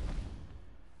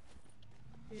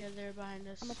 Yeah, they're behind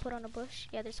us. I'm gonna put on a bush.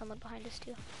 Yeah, there's someone behind us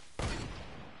too.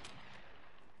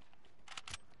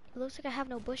 It looks like I have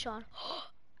no bush on.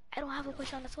 I don't have a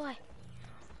bush on, that's why.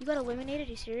 You got eliminated,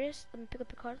 are you serious? Let me pick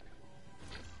up your card.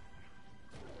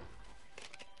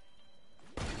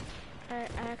 I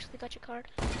actually got your card.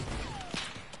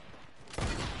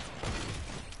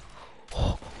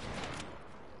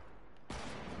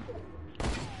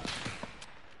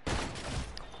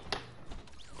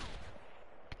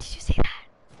 Did you see that?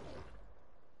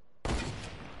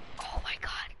 Oh my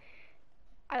god.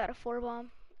 I got a 4 bomb.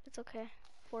 It's okay.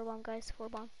 4 bomb, guys. 4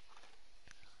 bomb.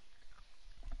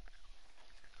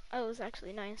 That was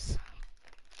actually nice.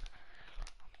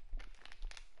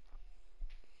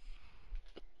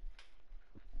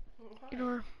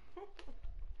 Ignore.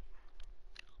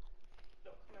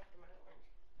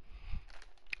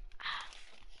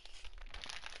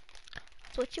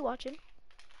 So what you watching?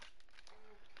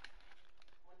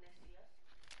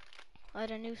 I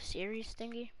had a new series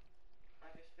thingy. I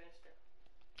just finished it.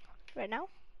 Right now?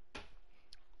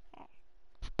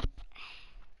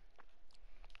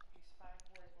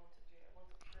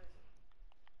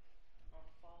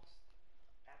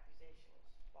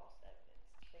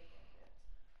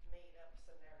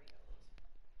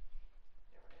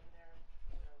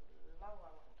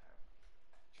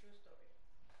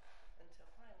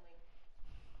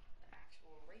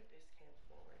 rapist came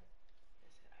forward and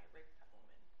said, I raped that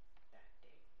woman that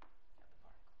day at the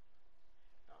park.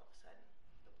 And all of a sudden,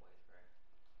 the boys were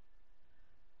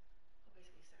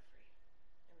basically set free,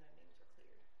 and their names were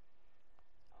cleared.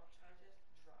 All charges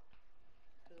dropped.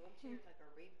 Because once you're like a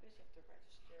rapist, you have to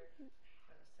register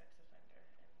as a sex offender,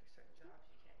 and there's certain jobs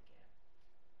you can't get.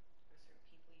 There's certain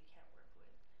people you can't work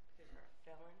with because you're a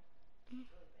felon. It's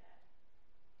really bad.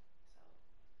 So,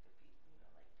 could be,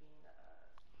 like being a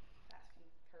fast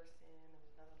food person. There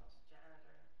was another one else,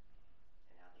 janitor,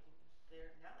 and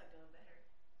now they're doing better.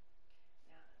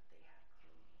 Now that they have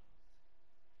clean names,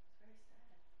 it's very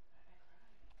sad. I cried.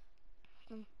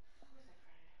 Mm. Of course I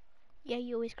cried. Yeah,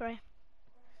 you always cry.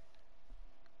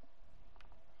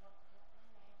 Of course.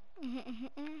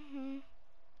 Mhm.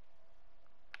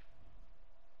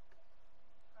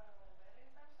 Bed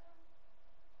anytime soon?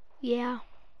 Yeah.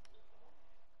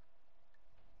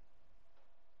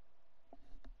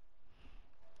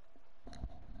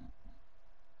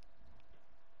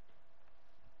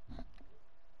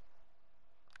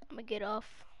 I'm gonna get off.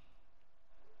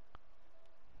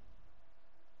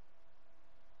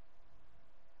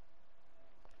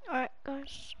 Alright,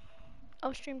 guys.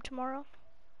 I'll stream tomorrow.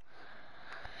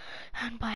 And bye.